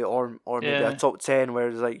or maybe a top 10 where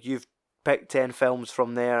it's like you've picked 10 films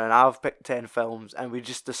from there and I've picked 10 films and we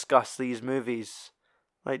just discuss these movies,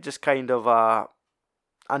 like just kind of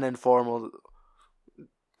an informal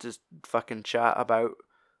just fucking chat about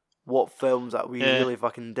what films that we really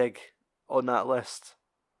fucking dig on that list.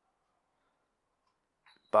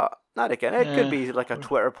 But not again, it could be like a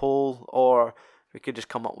Twitter poll, or we could just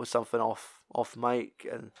come up with something off mic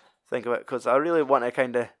and think about it, because I really want to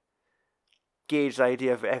kind of gauge the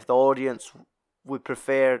idea of if the audience would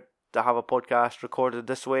prefer to have a podcast recorded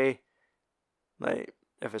this way, like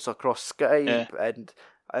if it's across Skype, and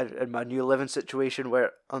in my new living situation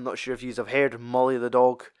where I'm not sure if you have heard Molly the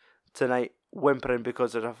dog tonight whimpering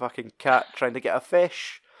because there's a fucking cat trying to get a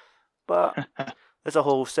fish, but there's a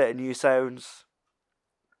whole set of new sounds.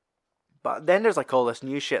 But then there's like all this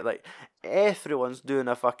new shit, like everyone's doing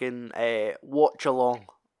a fucking watch along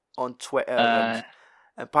on Twitter,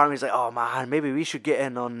 and part of me's like, oh man, maybe we should get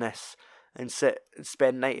in on this and sit and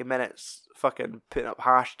spend 90 minutes fucking putting up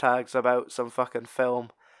hashtags about some fucking film.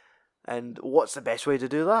 And what's the best way to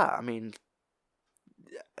do that? I mean,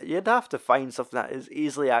 you'd have to find something that is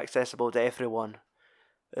easily accessible to everyone.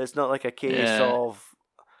 It's not like a case of,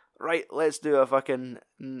 right, let's do a fucking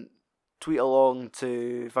tweet along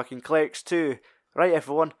to fucking Clerks 2. Right,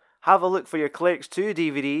 everyone, have a look for your Clerks 2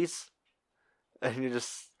 DVDs. And you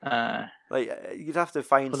just, like, you'd have to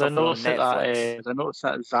find something on Netflix. I noticed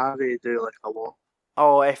that Zazie do like a lot.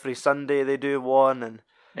 Oh, every Sunday they do one, and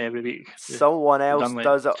every week someone else done, like,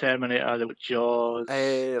 does it. Terminator, with Jaws.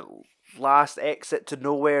 Last Exit to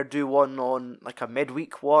Nowhere do one on like a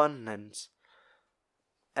midweek one,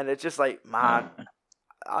 and it's just like, man,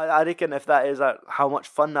 I reckon if that is how much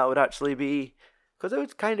fun that would actually be, because it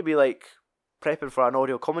would kind of be like prepping for an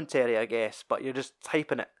audio commentary, I guess, but you're just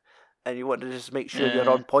typing it, and you want to just make sure you're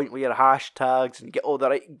on point with your hashtags and you get all the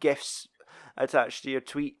right GIFs attached to your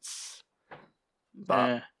tweets.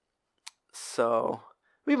 But So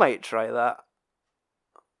we might try that.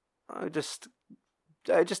 It just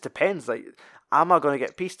depends. Like, am I going to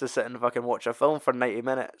get peace to sit and fucking watch a film for 90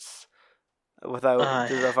 minutes without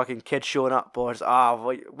just a fucking kid showing up? Or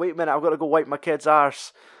wait a minute, I've got to go wipe my kid's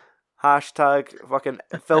arse. Hashtag fucking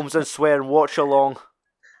films and swear and watch along.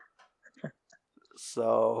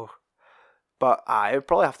 So, but it would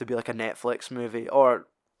probably have to be like a Netflix movie or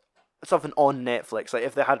something on Netflix. Like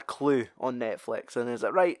if they had Clue on Netflix and it's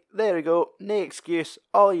like, right, there we go, no excuse,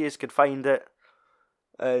 all yous could find it.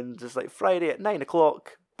 And just like Friday at 9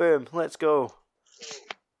 o'clock, boom, let's go.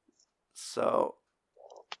 So,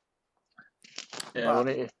 yeah,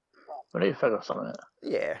 we need to figure something out.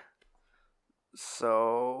 Yeah.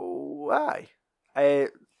 So,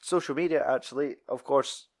 social media, actually, of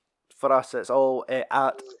course, for us, it's all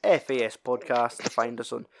at FAS Podcast. To find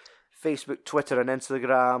us on Facebook, Twitter, and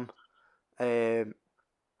Instagram.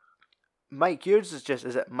 Mike, yours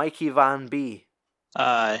is it Mikey Van B?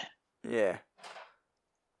 Aye. Yeah.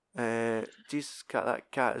 Jesus,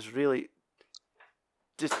 that cat is really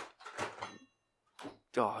just.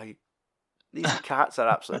 These cats are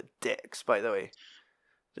absolute dicks, by the way.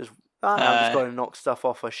 I'm just going to knock stuff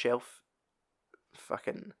off a shelf.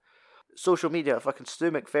 Fucking social media. Fucking Stu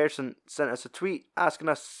McPherson sent us a tweet asking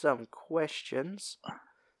us some questions.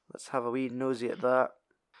 Let's have a wee nosy at that.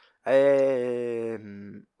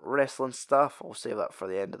 Wrestling stuff. I'll save that for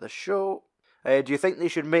the end of the show. Do you think they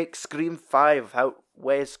should make Scream 5 without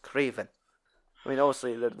Wes Craven? I mean,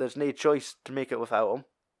 obviously, there's no choice to make it without him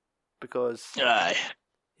because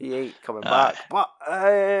he ain't coming back. But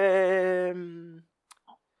I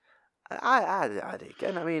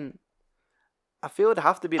again. I mean, I feel it'd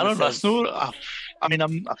have to be. I don't know.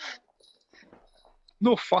 I'm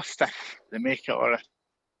no fussed if they make it or if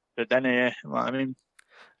they didn't. You know what I mean?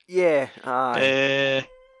 Yeah.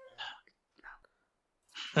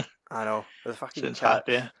 I know the fucking cat.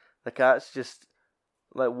 The cat's just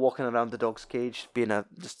like walking around the dog's cage, being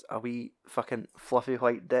just a wee fucking fluffy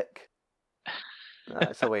white dick.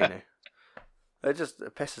 It's away now. It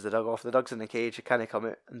pisses the dog off. The dog's in the cage, it can't come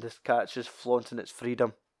out, and this cat's just flaunting its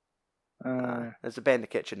freedom. It's a Ben in the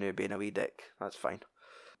kitchen now being a wee dick. That's fine.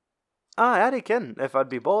 I reckon if I'd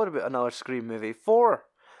be bothered about another Scream movie, 4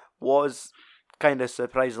 was kind of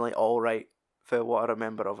surprisingly alright for what I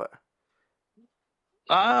remember of it.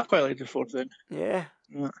 I quite like the 4th then. Yeah.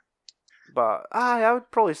 But I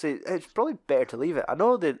would probably say it's probably better to leave it. I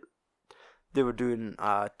know that they were doing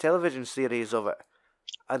a television series of it,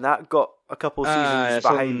 and that got a couple seasons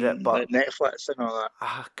behind it, but like Netflix and all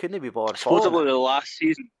that. Couldn't be bothered. Supposedly the last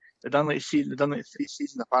season they done like 3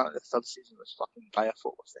 seasons. Apparently the 3rd season was fucking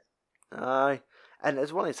direful with it. Aye, and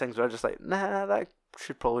it's one of these things where I'm just like, nah, that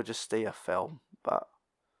should probably just stay a film. But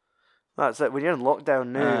that's it. When you're in lockdown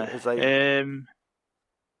now, it's like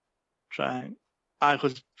trying.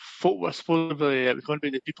 Because folk were supposedly it was going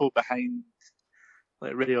to be the people behind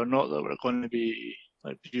like Ready or Not that were going to be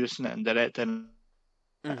like producing it and directing.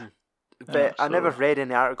 Mm-hmm. But I never read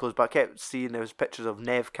any articles, but I kept seeing there was pictures of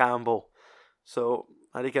Neve Campbell. So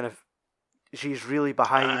I think if she's really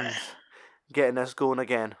behind getting this going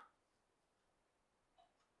again.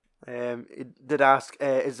 He did ask,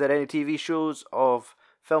 is there any TV shows of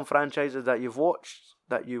film franchises that you've watched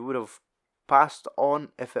that you would have passed on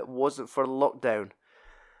if it wasn't for lockdown?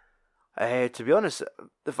 To be honest,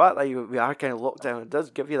 the fact that we are kind of locked down, it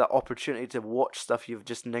does give you that opportunity to watch stuff you've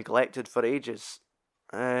just neglected for ages.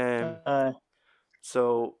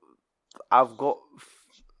 So I've got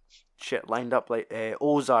shit lined up like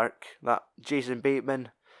Ozark, that Jason Bateman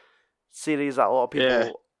series that a lot of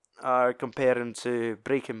people are comparing to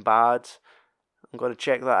Breaking Bad. I'm going to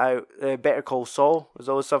check that out. Better Call Saul is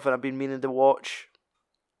always something I've been meaning to watch.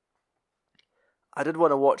 I did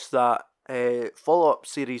want to watch that follow-up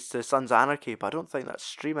series to Sons of Anarchy, but I don't think that's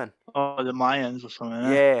streaming. Oh, the Mayans or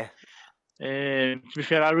something. Yeah. To be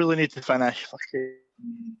fair, I really need to finish fucking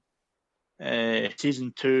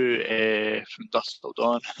season 2 from Dusk Till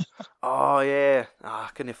Dawn. Oh yeah, I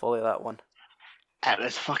couldn't follow that one. It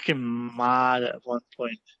was fucking mad at one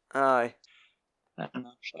point. Aye. And I'm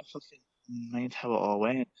trying to fucking mind how it all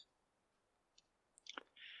went.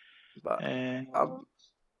 But I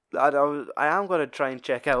am going to try and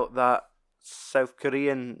check out that South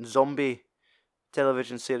Korean zombie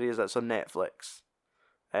television series that's on Netflix.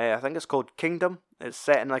 I think it's called Kingdom. It's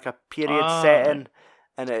set in like a period setting,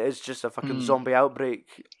 and it is just a fucking zombie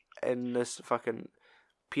outbreak in this fucking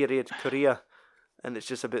period Korea, and it's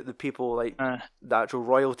just about the people, like the actual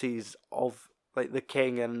royalties of like the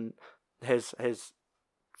king and his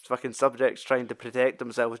fucking subjects trying to protect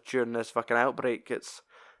themselves during this fucking outbreak. It's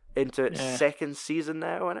into its second season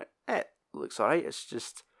now, and it looks alright. It's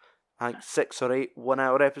just I think 6 or 8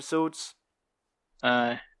 1-hour episodes.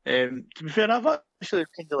 To be fair, I've actually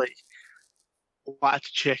kind of like wanted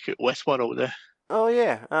to check out Westworld. Oh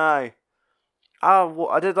yeah, aye.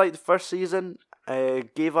 I did like the first season.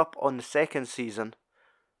 Gave up on the second season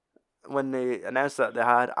when they announced that they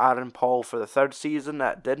had Aaron Paul for the third season.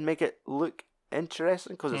 That did make it look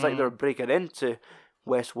interesting because it's like they were breaking into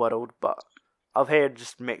Westworld, but I've heard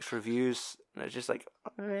just mixed reviews and it's just like,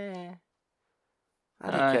 I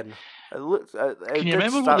reckon it looked. Can you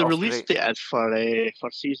remember what the release date is for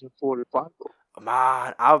season 4 of Fargo?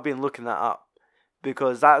 Man, I've been looking that up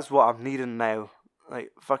because that's what I'm needing now. Like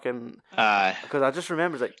fucking. Because I just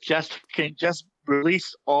remember like just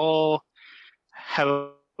release all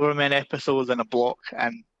however many episodes in a block,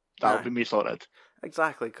 and that'll be me sorted.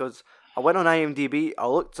 Exactly, because I went on IMDb, I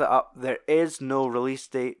looked it up. There is no release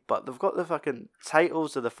date, but they've got the fucking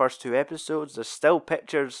titles of the first 2 episodes. There's still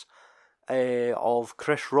pictures of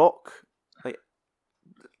Chris Rock,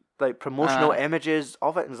 like promotional images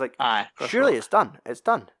of it, and it's like, surely it's done. It's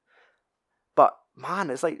done. But man,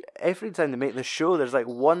 it's like every time they make the show, there's like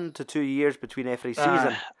 1 to 2 years between every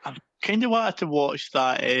season. I've kind of wanted to watch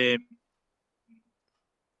that.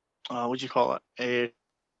 What do you call it?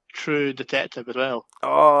 True Detective as well.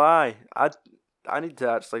 Oh, aye. I need to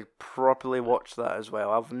actually properly watch that as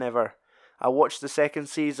well. I watched the second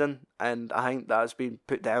season, and I think that's been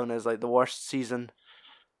put down as like the worst season.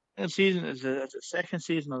 And season is the second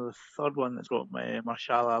season or the third one that's got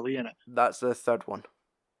Mahershala Ali in it? That's the third one.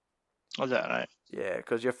 Was that right? Yeah,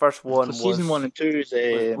 because your first one was season 1 and 2 is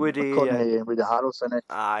Woody and Woody Harrelson.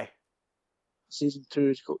 Aye. Season 2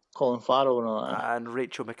 is Colin Farrell and all that. And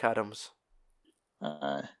Rachel McAdams.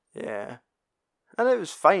 Aye. Yeah. And it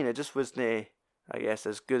was fine. It just wasn't, I guess,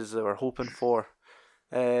 as good as they were hoping for.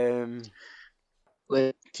 The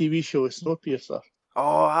TV show is Snowpiercer.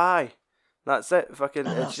 Oh, aye. That's it. Fucking.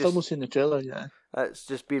 I've still not seen the trailer yet. It's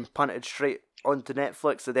just being punted straight onto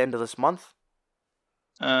Netflix at the end of this month.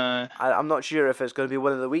 I'm not sure if it's going to be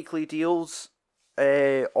one of the weekly deals,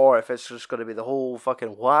 or if it's just going to be the whole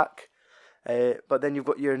fucking whack. But then you've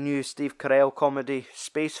got your new Steve Carell comedy,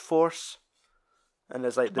 Space Force, and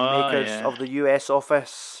there's like the makers of the US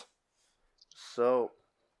office. So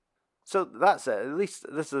that's it. At least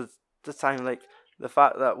this is the time. Like the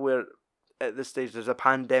fact that we're at this stage, there's a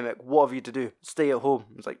pandemic. What have you to do? Stay at home.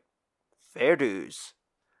 It's like fair dues.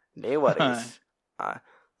 No worries.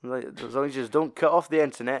 Like, as long as you just don't cut off the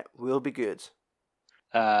internet, we'll be good.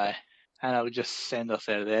 And I would just send us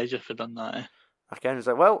out of the edge if I'd done that. I kind of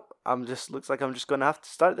like, well, looks like I'm just going to have to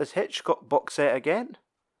start this Hitchcock box set again.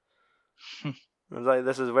 It's like,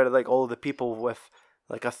 this is where like all the people with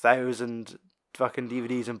like 1,000 fucking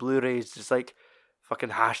DVDs and Blu-rays just like fucking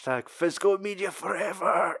hashtag physical media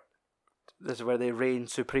forever. This is where they reign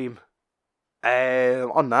supreme.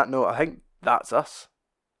 On that note, I think that's us.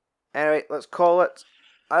 Anyway, let's call it.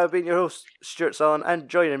 I've been your host, Stuart Sullen, and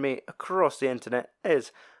joining me across the internet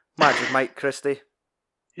is Magic Mike Christie.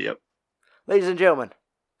 Yep. Ladies and gentlemen,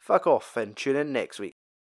 fuck off and tune in next week.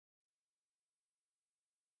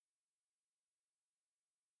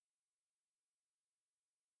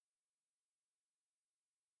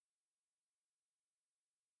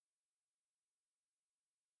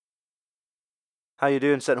 How you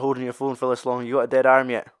doing sitting holding your phone for this long? You got a dead arm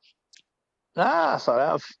yet? Sorry,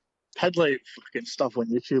 I've had like fucking stuff on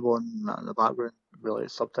YouTube on in the background, really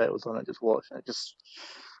subtitles on it, just watching it, just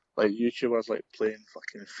like YouTubers like playing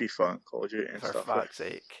fucking FIFA and Call of Duty and for stuff. For fuck's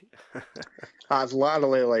sake. That's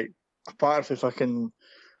literally like, apart from fucking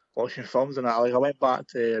watching films and that, like I went back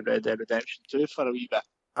to Red Dead Redemption 2 for a wee bit.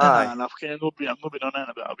 Aye. And I've kind of not been on it in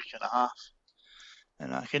about a week and a half.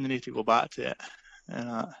 And I kind of need to go back to it.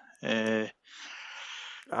 And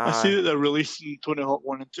I see that they're releasing Tony Hawk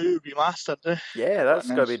 1 and 2 remastered. Yeah, that's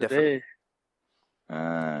going to be different.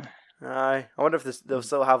 Aye. I wonder if they'll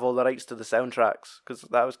still have all the rights to the soundtracks, because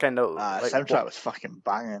that was kind of... like, soundtrack was fucking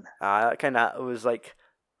banging. That kind of was like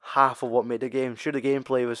half of what made the game. Sure, the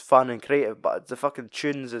gameplay was fun and creative, but the fucking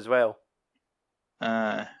tunes as well.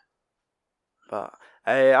 But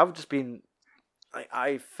I've just been...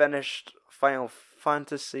 I finished Final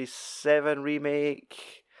Fantasy VII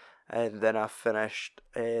Remake, and then I finished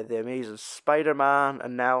The Amazing Spider-Man,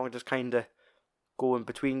 and now I'm just kind of going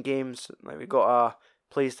between games. Like, we got a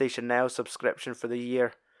PlayStation Now subscription for the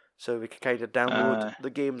year, so we can kind of download the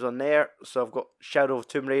games on there. So I've got Shadow of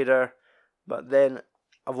Tomb Raider, but then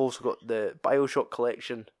I've also got the BioShock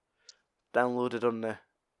collection downloaded on the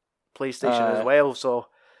PlayStation as well. So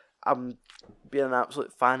I'm being an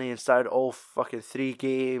absolute fanny and started all fucking 3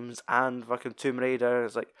 games and fucking Tomb Raider.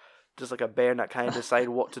 It's like just like a bear that kind of decide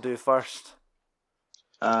what to do first.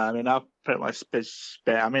 I mean, I've pretty much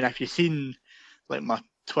spent. I mean, if you've seen like my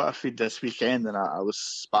Twitter feed this weekend, and I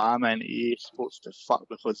was spamming EA Sports to fuck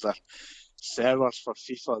because the servers for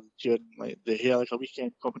FIFA during like they had like a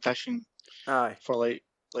weekend competition Aye. for like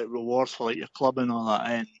rewards for like your club and all that,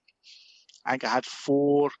 and I think I had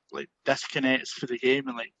 4 like disconnects for the game,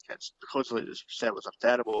 and like it's because like the servers are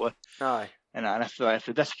terrible, Aye. and if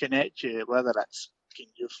they disconnect you, whether it's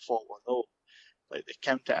your fault or no, like they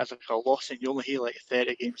count it as like a loss, and you only have like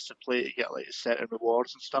 30 games to play to get like certain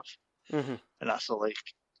rewards and stuff, Mhm. and that's all like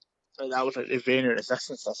that was like the vein of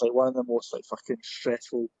resistance. That's like one of the most like fucking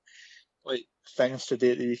stressful like things to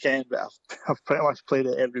do at the weekend, but I've pretty much played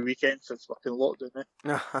it every weekend since fucking lockdown,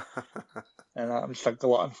 and I'm just a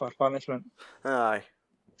glutton for punishment. Aye.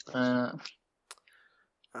 Uh,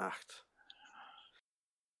 Acht.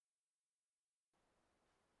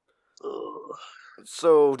 ugh.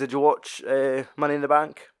 So, did you watch Money in the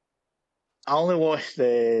Bank I only watched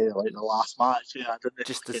the last match. Yeah, I didn't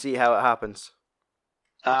just to fucking. see how it happens?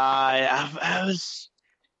 I was.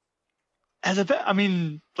 It's a bit. I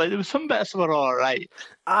mean, like there was some bits that were all right.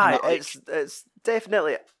 Aye, that, like- it's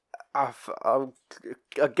definitely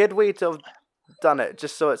a good way to have done it,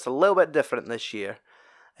 just so it's a little bit different this year.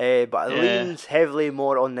 But it Yeah. leans heavily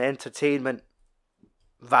more on the entertainment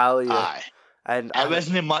value. Aye. And It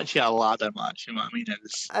wasn't much of a ladder match. You know what I mean? It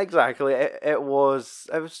was. exactly, it was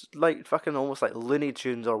like fucking almost like Looney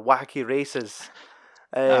Tunes or Wacky Races.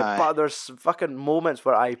 Aye. But there's fucking moments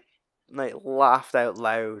where I like laughed out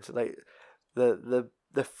loud, like the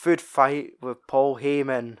food fight with Paul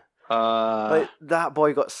Heyman. Like that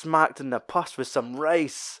boy got smacked in the puss with some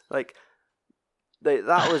rice. Like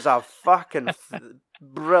that was a fucking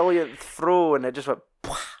brilliant throw, and it just went.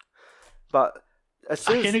 Pwah. But as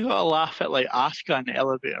soon I as kind of got a laugh at like Asuka in the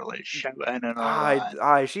elevator, like shouting and all that.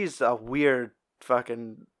 aye, she's a weird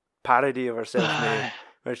fucking parody of herself now. Aye.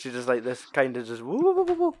 Where she's just like this kind of just woo, woo,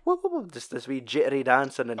 woo, woo, woo, woo, just this wee jittery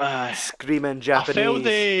dancing and Aye. screaming I Japanese. felt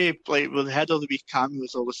they like when they had all the wee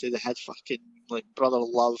cameos. Obviously, they had fucking like Brother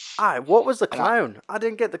Love, Aye, what was the And I- clown? I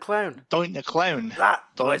didn't get the clown. Doink the Clown. That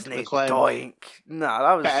Doink wasn't the it, Clown. Doink. Nah,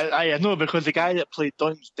 that was But I know because the guy that played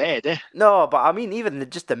Doink's dead. no. But I mean, even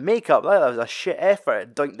just the makeup, that was a shit effort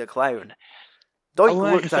at Doink the clown. Doink All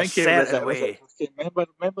I looked can a think of was certain it- was way. it fucking-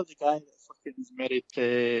 remember the guy that fucking is married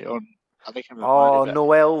to on I think he was Oh, married, but-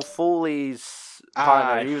 Noel Foley's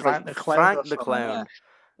partner. Aye, He was Frank like the Clown or Frank the something, Clown.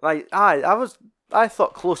 Like, I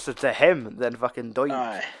thought closer to him than fucking Doink.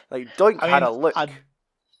 Aye. Like Doink I had mean, a look. I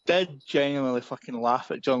did genuinely fucking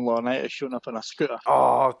laugh at John Laurinaitis showing up on a scooter.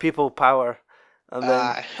 Oh, people power, and then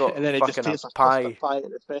Aye. got and then he just fucking takes a a pie. custard pie at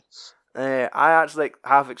the face. I actually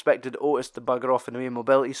half expected Otis to bugger off in a wee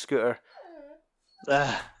mobility scooter,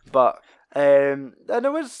 but and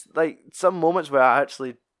there was like some moments where I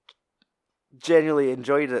actually genuinely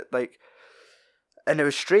enjoyed it, like, and it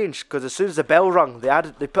was strange because as soon as the bell rung,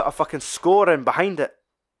 they put a fucking score in behind it,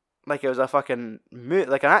 like it was a fucking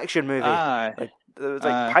like an action movie. Aye. Like it was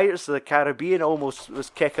like Aye. Pirates of the Caribbean almost was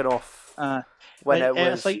kicking off when Like, it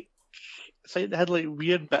was. It's like they had like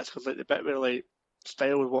weird bits because like the bit where like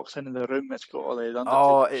Styles walks into the room, it's got all the Undertaker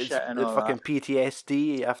Oh, it's shit and all fucking that.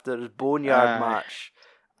 PTSD after his boneyard Aye. match,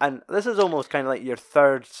 and this is almost kind of like your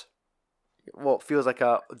third, what feels like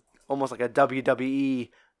almost like a WWE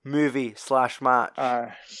movie /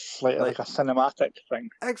 match. Slightly like a cinematic thing.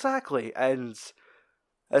 Exactly, and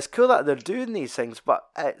it's cool that they're doing these things, but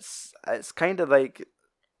it's kind of like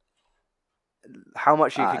how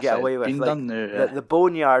much you could get away with. Been Like, done now, the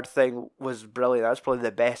boneyard thing was brilliant. That's probably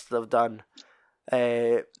the best they've done.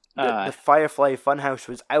 The Firefly Funhouse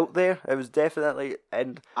was out there. It was definitely,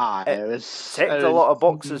 and it was ticked a lot of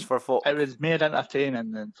boxes for folk. It was more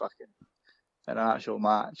entertaining than fucking an actual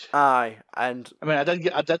match. Aye, and I mean, I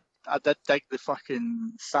did dig the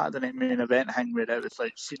fucking Saturday night main event thing where it was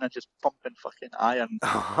like Cena just pumping fucking iron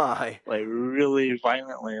aye, like really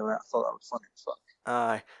violently. Like, I thought that was funny as fuck.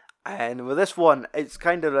 aye, and with this one, it's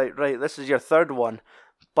kind of like, right, this is your third one,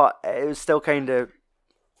 but it was still kind of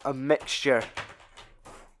a mixture.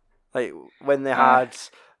 Like when they had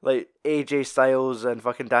like AJ Styles and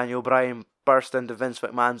fucking Daniel Bryan burst into Vince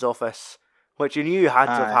McMahon's office, which you knew had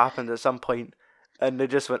to have happened at some point, and they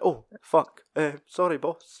just went, "Oh fuck, sorry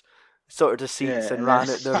boss," sorted the seats and ran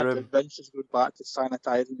out the room. Vince is going back to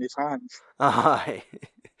sanitising his hands. Aye,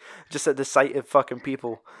 just at the sight of fucking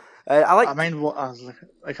people. I mean, what I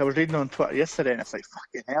was reading on Twitter yesterday, and it's like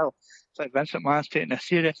fucking hell. It's like Vince McMahon's taking this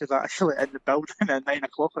serious. He's actually in the building at 9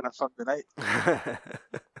 o'clock on a Sunday night.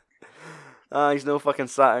 He's no fucking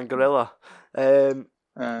Saturn Gorilla. Well,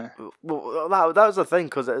 that was the thing,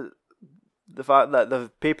 because the fact that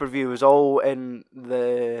the pay-per-view was all in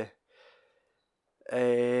the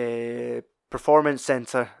performance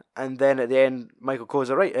center, and then at the end, Michael Cole's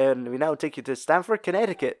right, and we now take you to Stamford,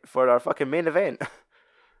 Connecticut for our fucking main event.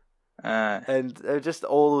 And just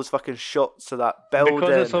all those fucking shots of that building.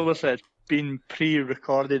 Because it's obviously been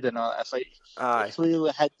pre-recorded and all, it's like it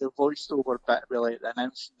clearly had the voiceover bit with like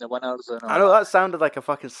announcing the winners and all. I know that sounded like a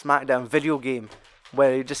fucking SmackDown video game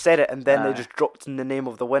where you just said it and then they just dropped in the name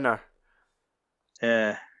of the winner.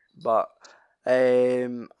 Yeah. But I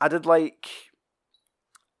did like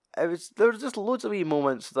there was just loads of wee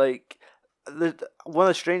moments, like one of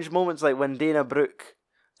the strange moments, like when Dana Brooke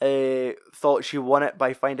thought she won it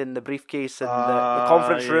by finding the briefcase in the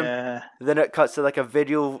conference room. Then it cuts to like a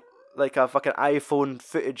video, like a fucking iPhone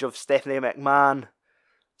footage of Stephanie McMahon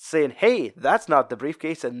saying, "Hey, that's not the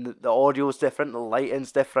briefcase," and the audio's different, the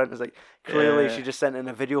lighting's different. It's like clearly she just sent in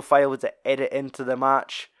a video file to edit into the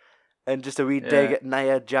match, and just a wee dig at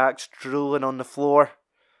Nia Jax drooling on the floor.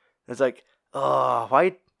 It's like, oh,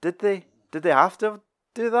 why did they have to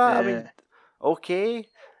do that? I mean, okay,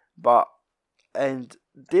 but and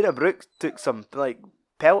Dana Brooke took some like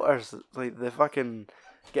pelters, like the fucking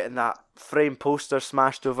getting that frame poster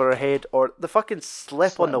smashed over her head, or the fucking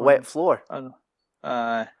slip on the wet floor.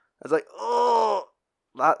 It's like, oh,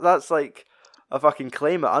 that's like a fucking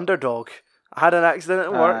claim at Underdog. I had an accident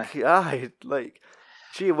at work. Like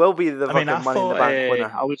she will be the fucking Money in the Bank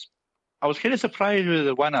winner. I was kind of surprised with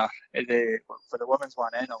the winner for the women's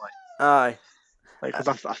one anyway. Aye. Like,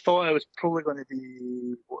 because I thought it was probably going to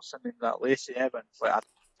be, what's her name, that Lacey Evans. Like, I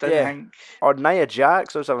didn't think... Or Nia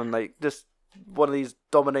Jax or something, like, just one of these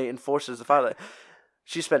dominating forces. The fact that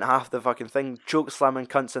she spent half the fucking thing choke slamming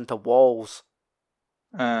cunts into walls.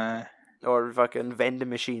 Or fucking vending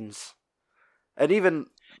machines. And even,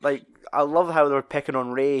 like, I love how they were picking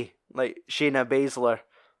on Ray. Like, Shayna Baszler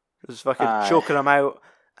was fucking choking him out,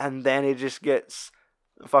 and then he just gets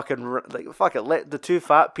fucking, like, fuck it, let the two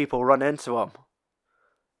fat people run into him.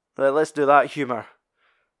 Like, let's do that humour.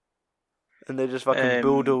 And they just fucking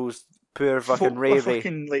bulldoze poor fucking Ray.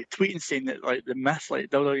 Fucking like tweeting saying that like the miss, like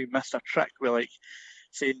WWE missed a trick with like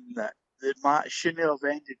saying that the match shouldn't have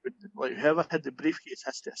ended with like whoever had the briefcase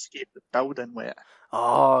has to escape the building with it.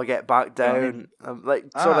 Oh, get back down.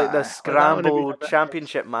 Like the scramble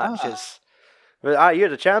championship matches. You're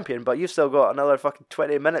the champion, but you've still got another fucking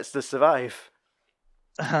 20 minutes to survive.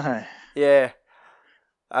 Yeah.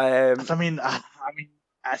 I mean,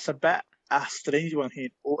 it's a bit a strange one here.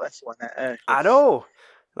 Otis won it. I know.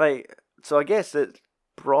 Like, so I guess it's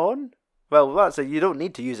Braun. Well, that's it. You don't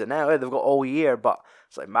need to use it now. They've got all year, but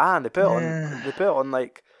it's like, man, they put it on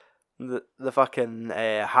like the fucking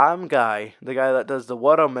ham guy, the guy that does the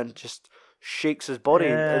worm and just shakes his body.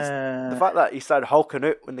 The fact that he started hulking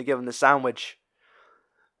out when they give him the sandwich,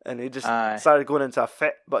 and he just started going into a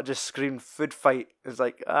fit, but just screamed "food fight." It's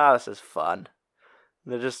like, this is fun.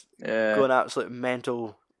 They're just going absolute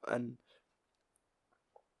mental,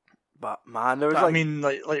 but man, there was I mean,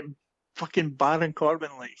 like fucking Baron Corbin,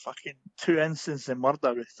 like fucking 2 instances of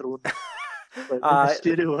murder was thrown. Like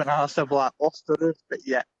Mysterio and Aleister Black off the roof, but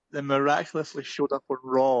yet they miraculously showed up on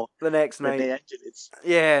Raw the next night. The injuries.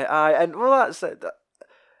 And well, that's it.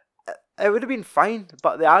 It would have been fine,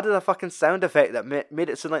 but they added a fucking sound effect that made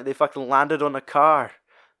it sound like they fucking landed on a car,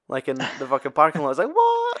 like in the fucking parking lot. It's like,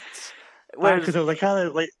 what? Because it was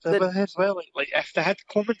like if they had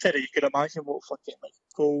commentary, you could imagine what fucking like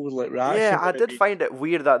Cole's like reaction. Yeah, I did find it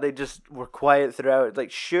weird that they just were quiet throughout.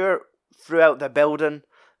 Like, sure, throughout the building,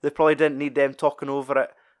 they probably didn't need them talking over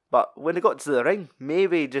it. But when they got to the ring,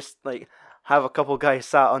 maybe just like have a couple guys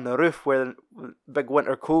sat on the roof wearing big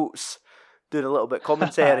winter coats, doing a little bit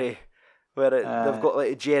commentary, where they've got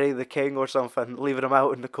like Jerry the King or something, leaving them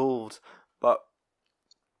out in the cold. But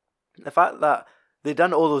the fact that they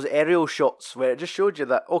done all those aerial shots where it just showed you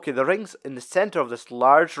that, okay, the ring's in the centre of this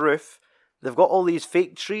large roof. They've got all these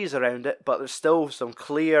fake trees around it, but there's still some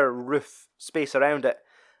clear roof space around it.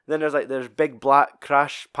 Then there's big black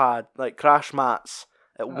crash mats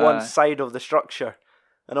at one side of the structure.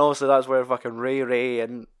 And also that's where fucking Ray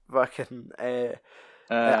and fucking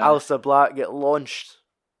Aleister Black get launched.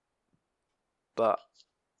 But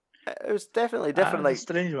it was definitely different. Like, a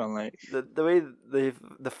strange one, like the way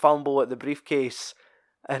the fumble at the briefcase,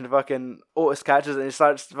 and fucking Otis catches it and he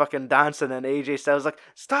starts fucking dancing, and AJ Styles like,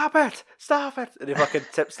 stop it, and he fucking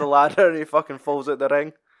tips the ladder and he fucking falls out the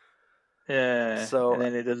ring. Yeah. So and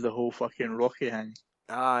then he does the whole fucking Rocky thing.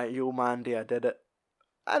 Yo Mandy, I did it,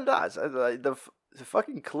 and that's like they've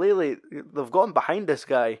fucking clearly they've gotten behind this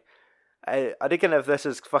guy. I reckon if this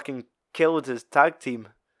has fucking killed his tag team.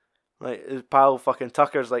 Like, his pal fucking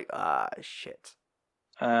Tucker's like, shit.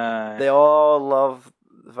 They all love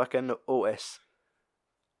fucking Otis.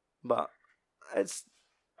 But it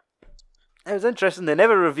was interesting. They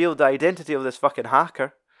never revealed the identity of this fucking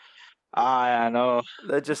hacker. I know.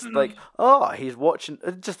 They're just like, oh, he's watching.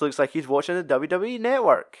 It just looks like he's watching the WWE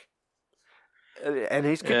Network, and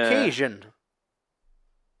he's Caucasian.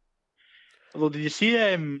 Although, did you see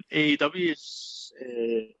AEW's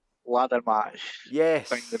ladder match? Yes.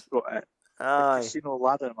 Thing they've got it. Aye. The casino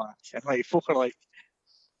ladder match, and like folk are like,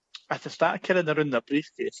 if they start carrying around their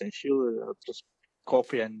briefcase, and surely they're just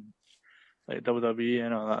copying like WWE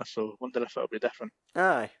and all that. So, wonder if it'll be different.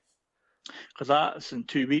 Aye. Because that's in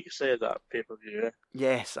 2 weeks, that pay-per-view.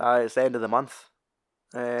 Yes, it's the end of the month.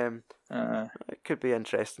 It could be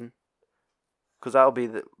interesting. Because that'll be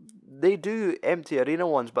they do empty arena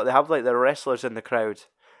ones, but they have like the wrestlers in the crowd.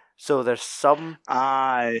 So there's some.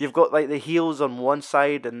 Aye. You've got like the heels on one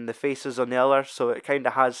side and the faces on the other, so it kind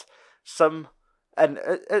of has some, and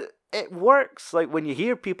it works. Like when you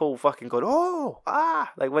hear people fucking going, oh,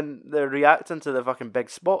 like when they're reacting to the fucking big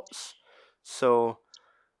spots. So,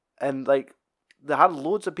 and like they had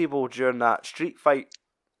loads of people during that street fight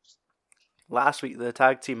last week, the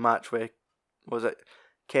tag team match with, was it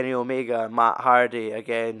Kenny Omega and Matt Hardy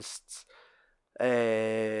against, was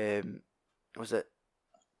it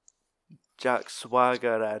Jack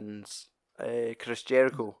Swagger and Chris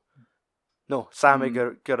Jericho? No, Sammy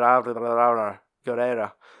Guerrera.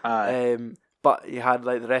 But you had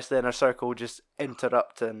like the rest of the inner circle just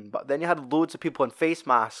interrupting. But then you had loads of people in face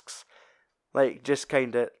masks, like just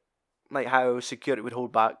kind of like how security would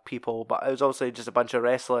hold back people. But it was also just a bunch of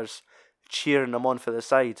wrestlers cheering them on for the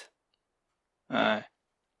side. Aye.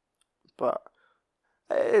 But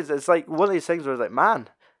it's like one of these things where it's like, man,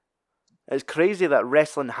 it's crazy that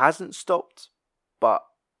wrestling hasn't stopped. But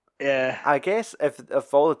yeah, I guess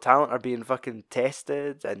if all the talent are being fucking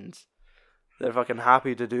tested and they're fucking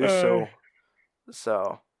happy to do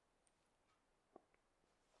so.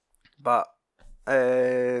 But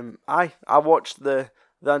I watched the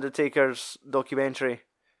Undertaker's documentary,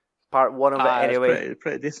 part 1 of it anyway. It's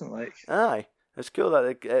pretty decent, like. Aye, it's cool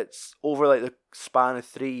that it's over like the span of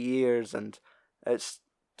 3 years, and it's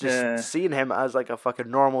just seeing him as like a fucking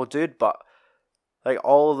normal dude, but like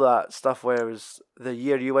all that stuff where it was the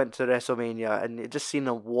year you went to WrestleMania and you just seen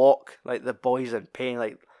him walk like the boys in pain,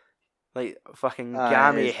 like fucking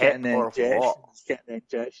gammy hip or what? He's getting the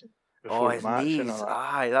injection. Oh, his knees.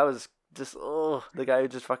 Aye, that was just the guy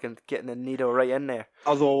was just fucking getting the needle right in there.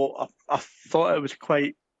 Although I thought it was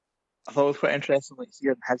quite interesting, like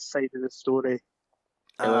hearing his side of the story.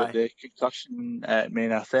 The concussion at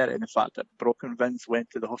Mania 30 and the fact that Broken Vince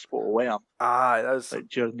went to the hospital with him. That was like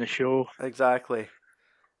during the show. Exactly.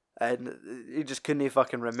 And he just couldn't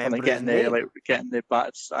fucking remember and his name. Getting the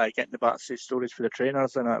backstage stories for the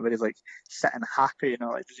trainers and that, where he's like sitting happy,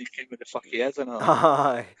 like does he care where the fuck he is and all.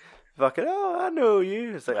 Aye. Fucking I know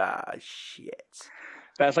you. It's like shit.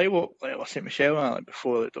 But it's like what I said Michelle like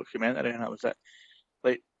before the documentary, and that was it.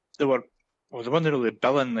 Like they wasn't really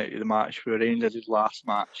billing the match we arranged as his last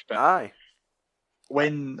match, but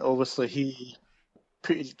when obviously he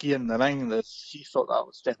put his gear in the ring, he thought that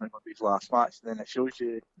was definitely going to be his last match, and then it shows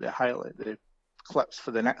you the clips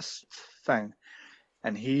for the next thing,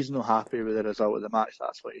 and he's not happy with the result of the match.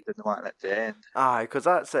 That's what he didn't want it to end. Because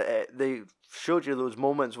that's it. They showed you those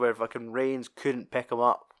moments where fucking Reigns couldn't pick him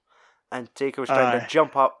up, and Taker was trying to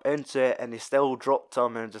jump up into it, and he still dropped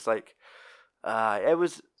him, and just like, it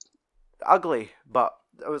was ugly, but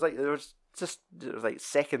it was like there was like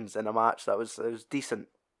seconds in a match that was decent.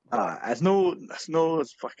 It's no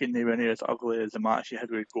fucking nowhere near as ugly as the match you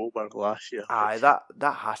had with Goldberg last year. That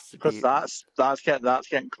has to be, because that's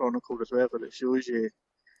getting chronicled as well, but it shows you.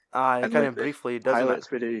 Kind of briefly,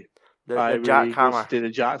 doesn't it? The jackhammer. The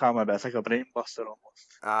jackhammer, but it's like a brain buster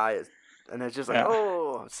almost. And it's just like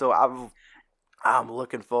so I'm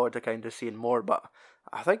looking forward to kind of seeing more, but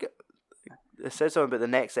I think it says something about the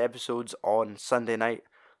next episode's on Sunday night,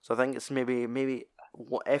 so I think it's maybe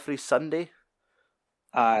every Sunday.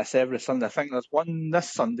 It's every Sunday. I think there's one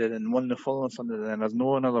this Sunday, then one the following Sunday, then there's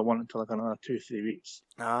no another one until like another 2-3 weeks.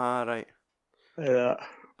 Right. Yeah.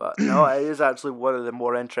 But no, it is actually one of the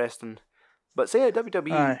more interesting. But say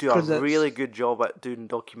WWE do a really good job at doing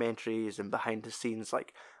documentaries and behind the scenes.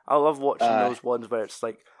 Like I love watching those ones where it's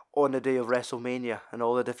like on the day of WrestleMania and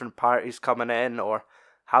all the different parties coming in, or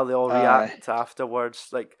how they all react afterwards.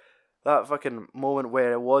 Like that fucking moment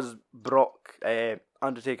where it was Brock,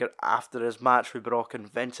 Undertaker after his match with Brock,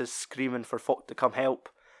 and Vince is screaming for folk to come help,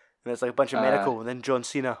 and it's like a bunch of medical, and then John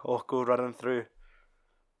Cena go running through.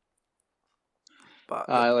 But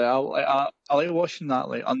I like watching that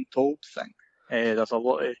like Untold thing. There's a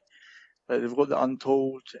lot of they've got the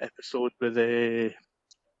Untold episode with it's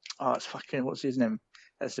fucking what's his name?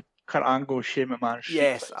 It's the Kurt Angle, Shane McMahon,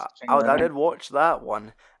 Yes, I did watch that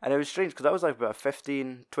one, and it was strange because that was like about a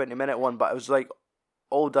 15-20 minute one, but it was like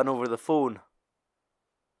all done over the phone.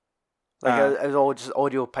 Like it was all just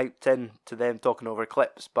audio piped in to them talking over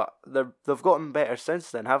clips, but they've gotten better since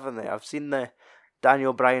then, haven't they? I've seen the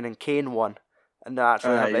Daniel Bryan and Kane one, and they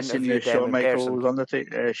actually have interviewed them in person.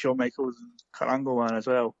 Undertaker, Shawn Michaels and Kurt Angle one as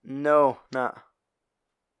well. No, nah.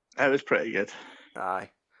 It was pretty good.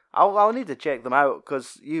 Aye. I'll need to check them out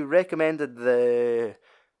because you recommended the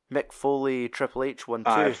Mick Foley Triple H one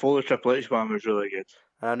too. Aye, Foley Triple H one was really good.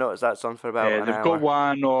 And I noticed that's on for about an hour. They've got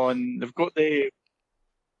one on. They've got the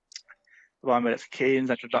one where it's Kane's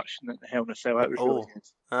introduction at the Hell in a Cell. That was really good.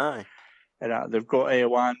 Aye. And they've got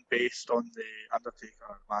one based on the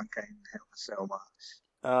Undertaker Mankind Hell in a Cell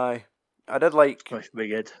match. Aye. I did like. Which would be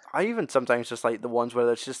good. I even sometimes just like the ones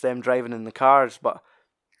where it's just them driving in the cars, but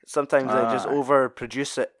sometimes they just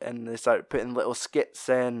overproduce it and they start putting little skits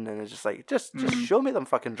in, and it's just like just show me them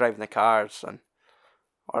fucking driving the cars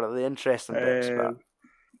or the interesting bits. But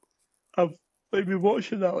I've been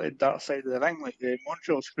watching that like Dark Side of the Ring, like the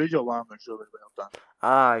Montreal Screwjob one was really well done.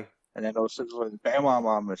 Aye. And then also the Benoit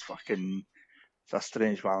one was fucking a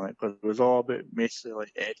strange one, like, because it was all about basically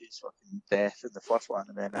like Eddie's fucking death in the first one,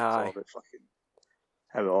 and then it was all about fucking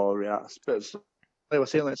how it all reacts. But it's, like I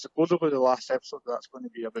was saying, like supposedly the last episode that's going to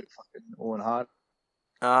be about fucking Owen Hart.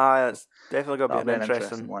 Aye, it's definitely going to be an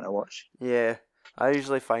interesting one to watch. Yeah, I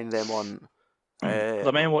usually find them on. I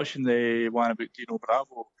mean, watching the one about Dino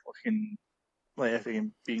Bravo, fucking like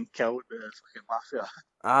everything being killed by the fucking mafia.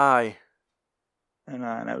 Aye.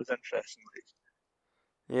 And it was interesting. Like.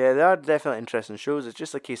 Yeah, they are definitely interesting shows. It's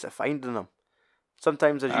just a case of finding them.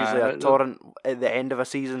 Sometimes there's usually a torrent at the end of a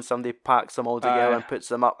season. Somebody packs them all together and puts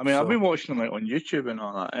them up. I mean, I've been watching them like on YouTube and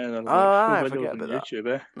all that. I forget about that.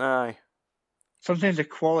 YouTube, Aye. Sometimes the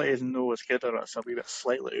quality isn't always good, or it's a wee bit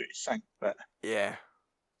slightly out of sync, but yeah,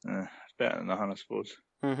 it's better than nothing, I suppose.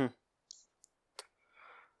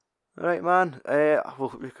 Right, man.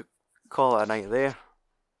 Well, we could call it a night there.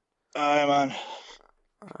 Aye, man.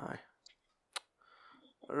 Aye.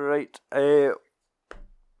 Right.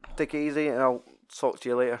 Take it easy, and I'll talk to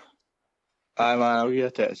you later. Aye, man. I'll get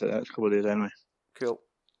a text in the next couple of days anyway. Cool.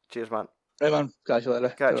 Cheers, man. Right, man. Catch you later.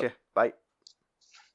 Catch you. Bye.